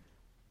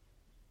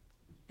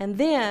 And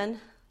then,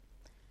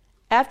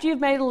 after you've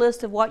made a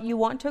list of what you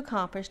want to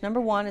accomplish, number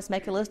 1 is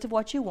make a list of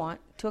what you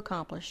want to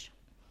accomplish.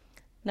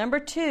 Number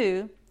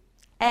 2,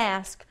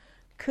 ask,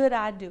 could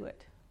I do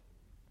it?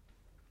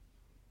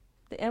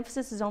 The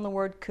emphasis is on the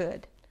word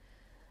could.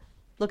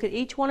 Look at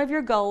each one of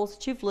your goals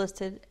that you've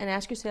listed and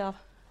ask yourself,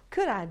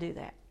 could I do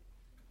that?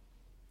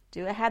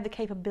 Do I have the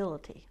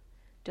capability?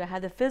 Do I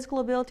have the physical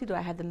ability? Do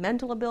I have the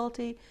mental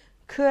ability?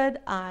 Could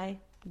I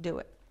do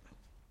it?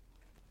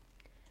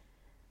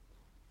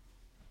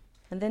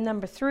 And then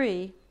number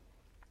 3,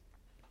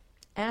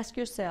 ask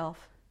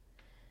yourself,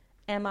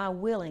 am I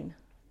willing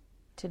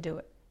to do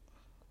it?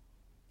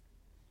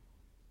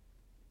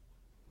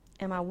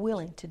 Am I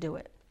willing to do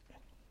it?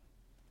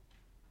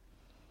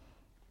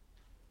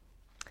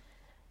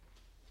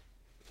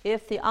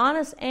 If the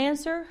honest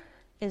answer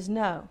is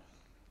no,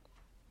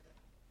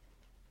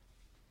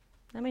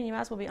 I mean, you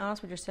might as well be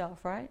honest with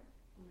yourself, right?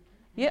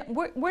 Yeah,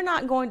 we're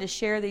not going to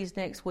share these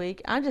next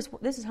week.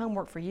 This is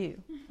homework for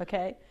you,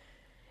 okay?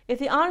 If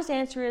the honest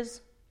answer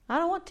is, I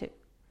don't want to.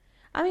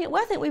 I mean,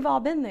 I think we've all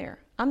been there.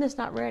 I'm just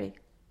not ready.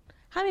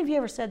 How many of you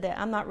ever said that?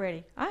 I'm not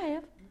ready. I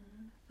have.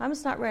 I'm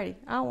just not ready.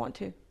 I don't want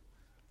to.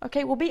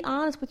 Okay, well, be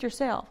honest with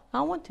yourself. I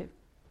don't want to.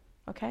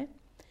 Okay?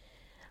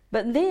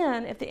 But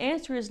then, if the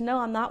answer is no,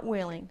 I'm not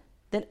willing,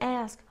 then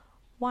ask,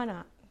 why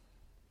not?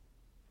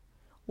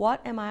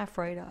 What am I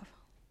afraid of?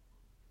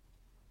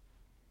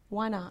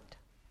 Why not?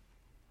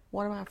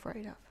 What am I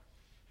afraid of?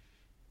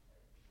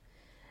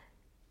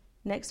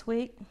 Next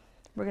week,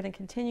 we're going to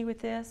continue with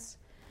this.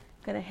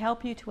 I'm going to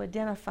help you to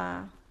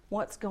identify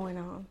what's going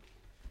on.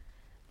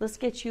 Let's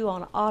get you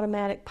on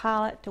automatic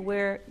pilot to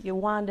where you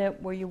wind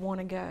up where you want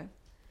to go.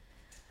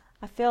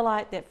 I feel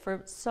like that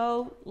for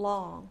so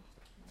long,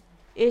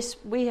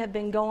 we've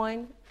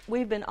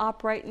been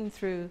operating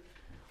through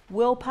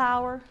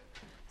willpower,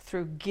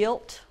 through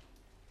guilt.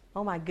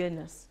 Oh my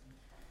goodness.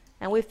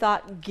 And we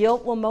thought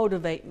guilt will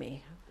motivate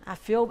me.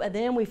 And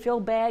then we feel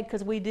bad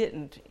because we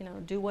didn't,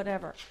 do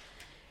whatever.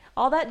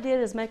 All that did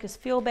is make us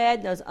feel bad,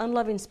 and those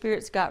unloving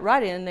spirits got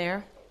right in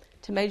there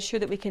to make sure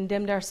that we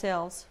condemned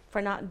ourselves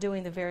for not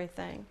doing the very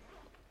thing.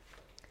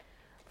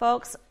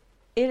 Folks,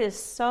 it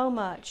is so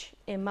much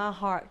in my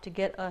heart to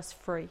get us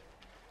free.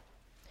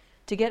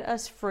 To get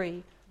us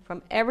free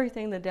from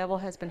everything the devil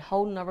has been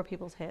holding over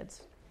people's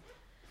heads.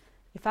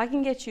 If I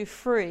can get you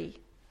free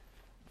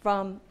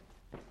from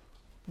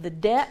the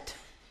debt,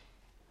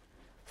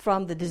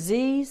 from the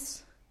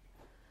disease,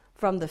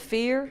 from the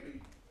fear,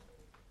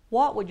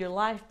 what would your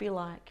life be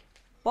like?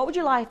 What would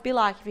your life be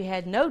like if you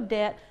had no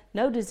debt,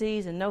 no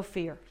disease, and no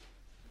fear?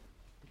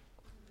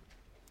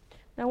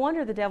 No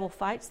wonder the devil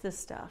fights this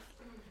stuff.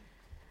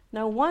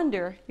 No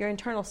wonder your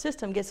internal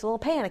system gets a little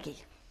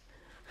panicky.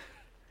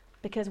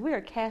 Because we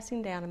are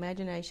casting down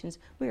imaginations.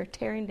 We are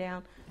tearing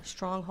down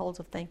strongholds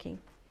of thinking.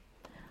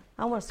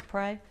 I want us to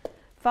pray.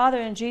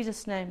 Father, in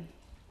Jesus' name.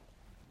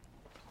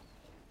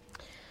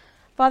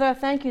 Father, I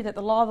thank you that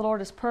the law of the Lord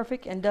is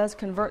perfect and does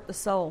convert the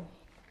soul.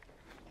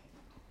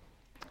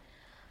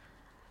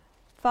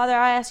 Father,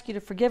 I ask you to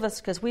forgive us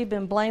because we've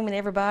been blaming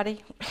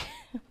everybody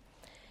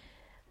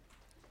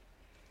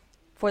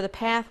for the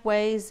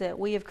pathways that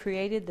we have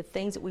created, the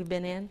things that we've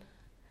been in.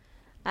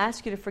 I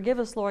ask you to forgive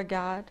us, Lord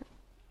God,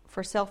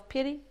 for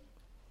self-pity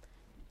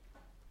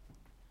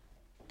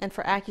and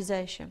for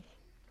accusation.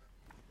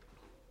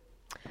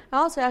 I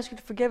also ask you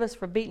to forgive us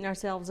for beating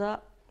ourselves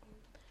up,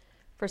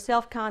 for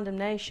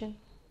self-condemnation,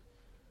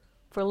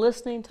 for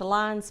listening to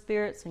lying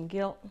spirits and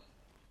guilt.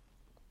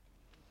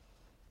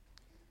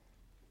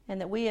 And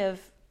that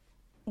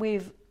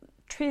we've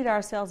treated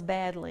ourselves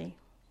badly,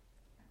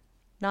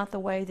 not the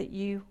way that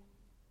you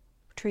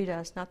treat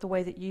us, not the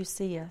way that you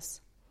see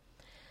us.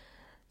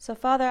 So,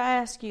 Father, I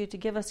ask you to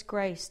give us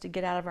grace to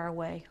get out of our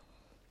way.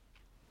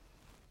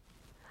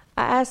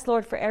 I ask,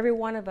 Lord, for every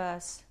one of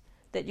us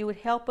that you would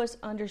help us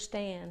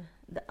understand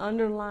the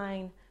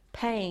underlying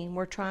pain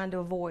we're trying to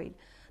avoid,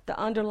 the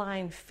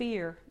underlying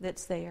fear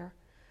that's there,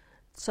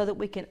 so that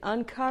we can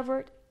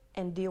uncover it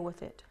and deal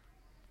with it.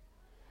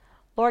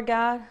 Lord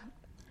God,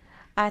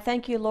 I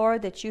thank you,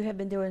 Lord, that you have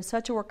been doing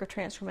such a work of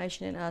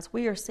transformation in us.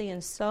 We are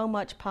seeing so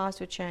much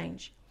positive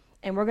change,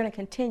 and we're going to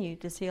continue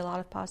to see a lot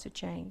of positive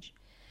change.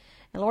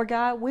 And Lord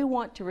God, we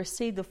want to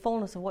receive the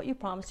fullness of what you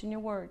promised in your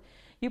word.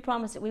 You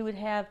promised that we would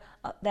have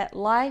that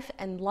life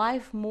and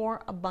life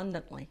more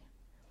abundantly.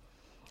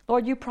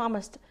 Lord, you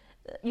promised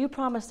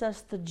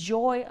us the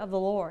joy of the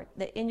Lord,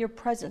 that in your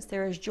presence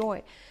there is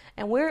joy.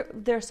 And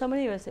there are so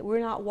many of us that we're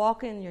not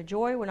walking in your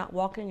joy, we're not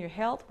walking in your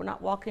health, we're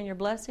not walking in your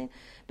blessing,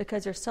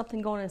 because there's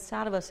something going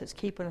inside of us that's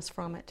keeping us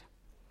from it.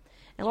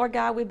 And Lord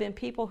God, we've been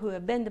people who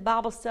have been to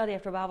Bible study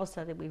after Bible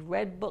study. We've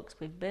read books,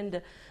 we've been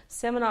to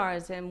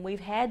seminars, and we've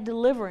had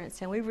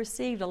deliverance, and we've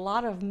received a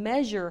lot of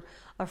measure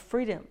of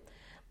freedom.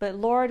 But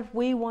Lord,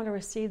 we want to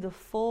receive the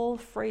full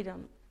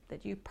freedom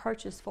that you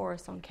purchased for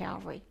us on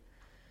Calvary.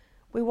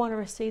 We want to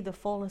receive the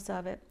fullness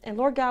of it. And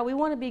Lord God, we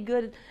want to be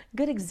good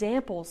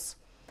examples,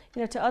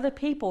 to other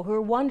people who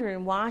are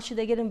wondering why should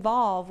they get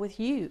involved with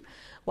you?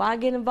 Why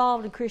get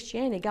involved in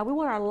Christianity? God, we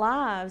want our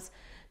lives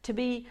to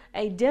be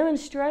a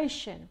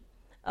demonstration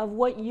of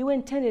what you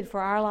intended for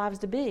our lives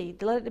to be.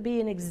 To let it be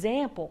an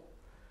example.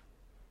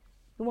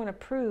 We want to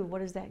prove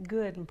what is that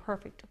good and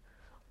perfect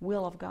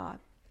will of God.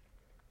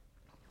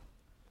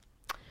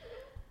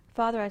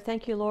 Father, I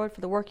thank you, Lord,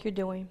 for the work you're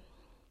doing.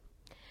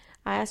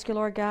 I ask you,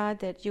 Lord God,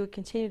 that you would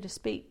continue to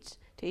speak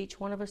to each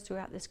one of us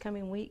throughout this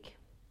coming week,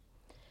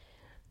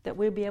 that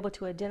we'll be able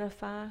to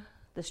identify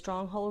the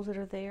strongholds that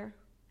are there,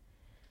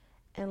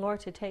 and Lord,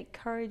 to take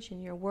courage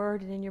in your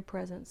word and in your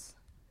presence,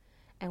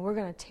 and we're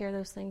going to tear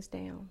those things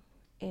down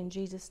in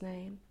Jesus'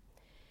 name.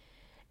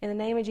 In the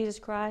name of Jesus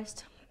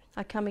Christ,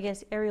 I come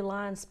against every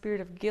lying spirit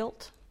of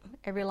guilt,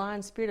 every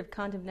lying spirit of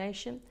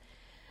condemnation.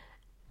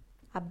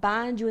 I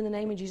bind you in the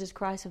name of Jesus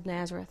Christ of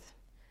Nazareth.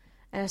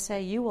 And I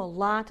say, you will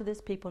lie to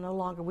this people no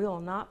longer. We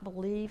will not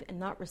believe and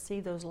not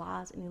receive those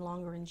lies any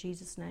longer in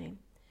Jesus' name.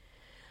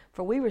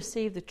 For we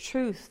receive the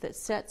truth that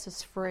sets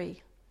us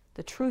free,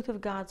 the truth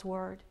of God's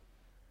word.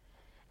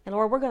 And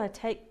Lord, we're going to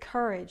take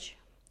courage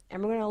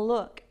and we're going to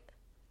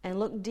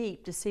look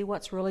deep to see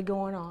what's really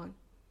going on.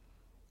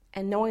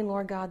 And knowing,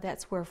 Lord God,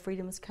 that's where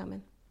freedom is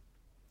coming.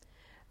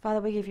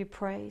 Father, we give you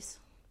praise.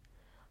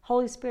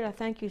 Holy Spirit, I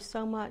thank you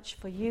so much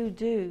for you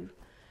do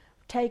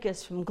take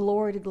us from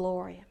glory to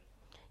glory.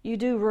 You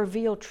do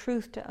reveal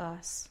truth to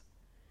us.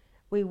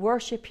 We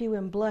worship you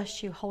and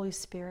bless you, Holy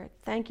Spirit.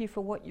 Thank you for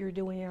what you're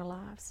doing in our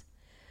lives.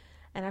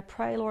 And I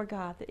pray, Lord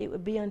God, that it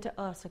would be unto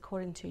us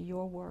according to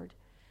your word.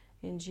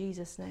 In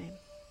Jesus' name,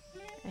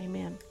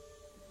 amen.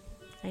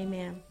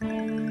 Amen.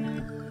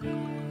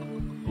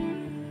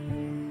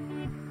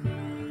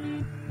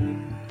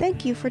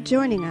 Thank you for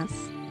joining us.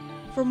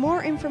 For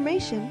more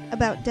information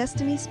about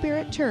Destiny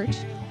Spirit Church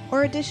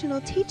or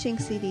additional teaching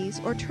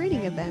CDs or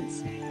training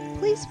events,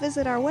 please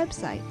visit our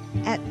website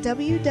at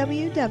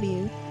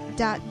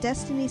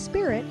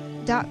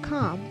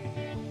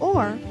www.destinyspirit.com,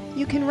 or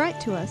you can write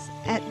to us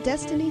at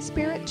Destiny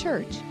Spirit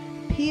Church,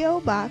 P.O.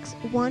 Box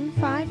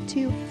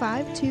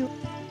 15252,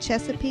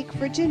 Chesapeake,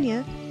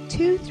 Virginia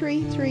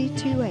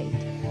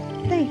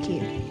 23328. Thank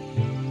you.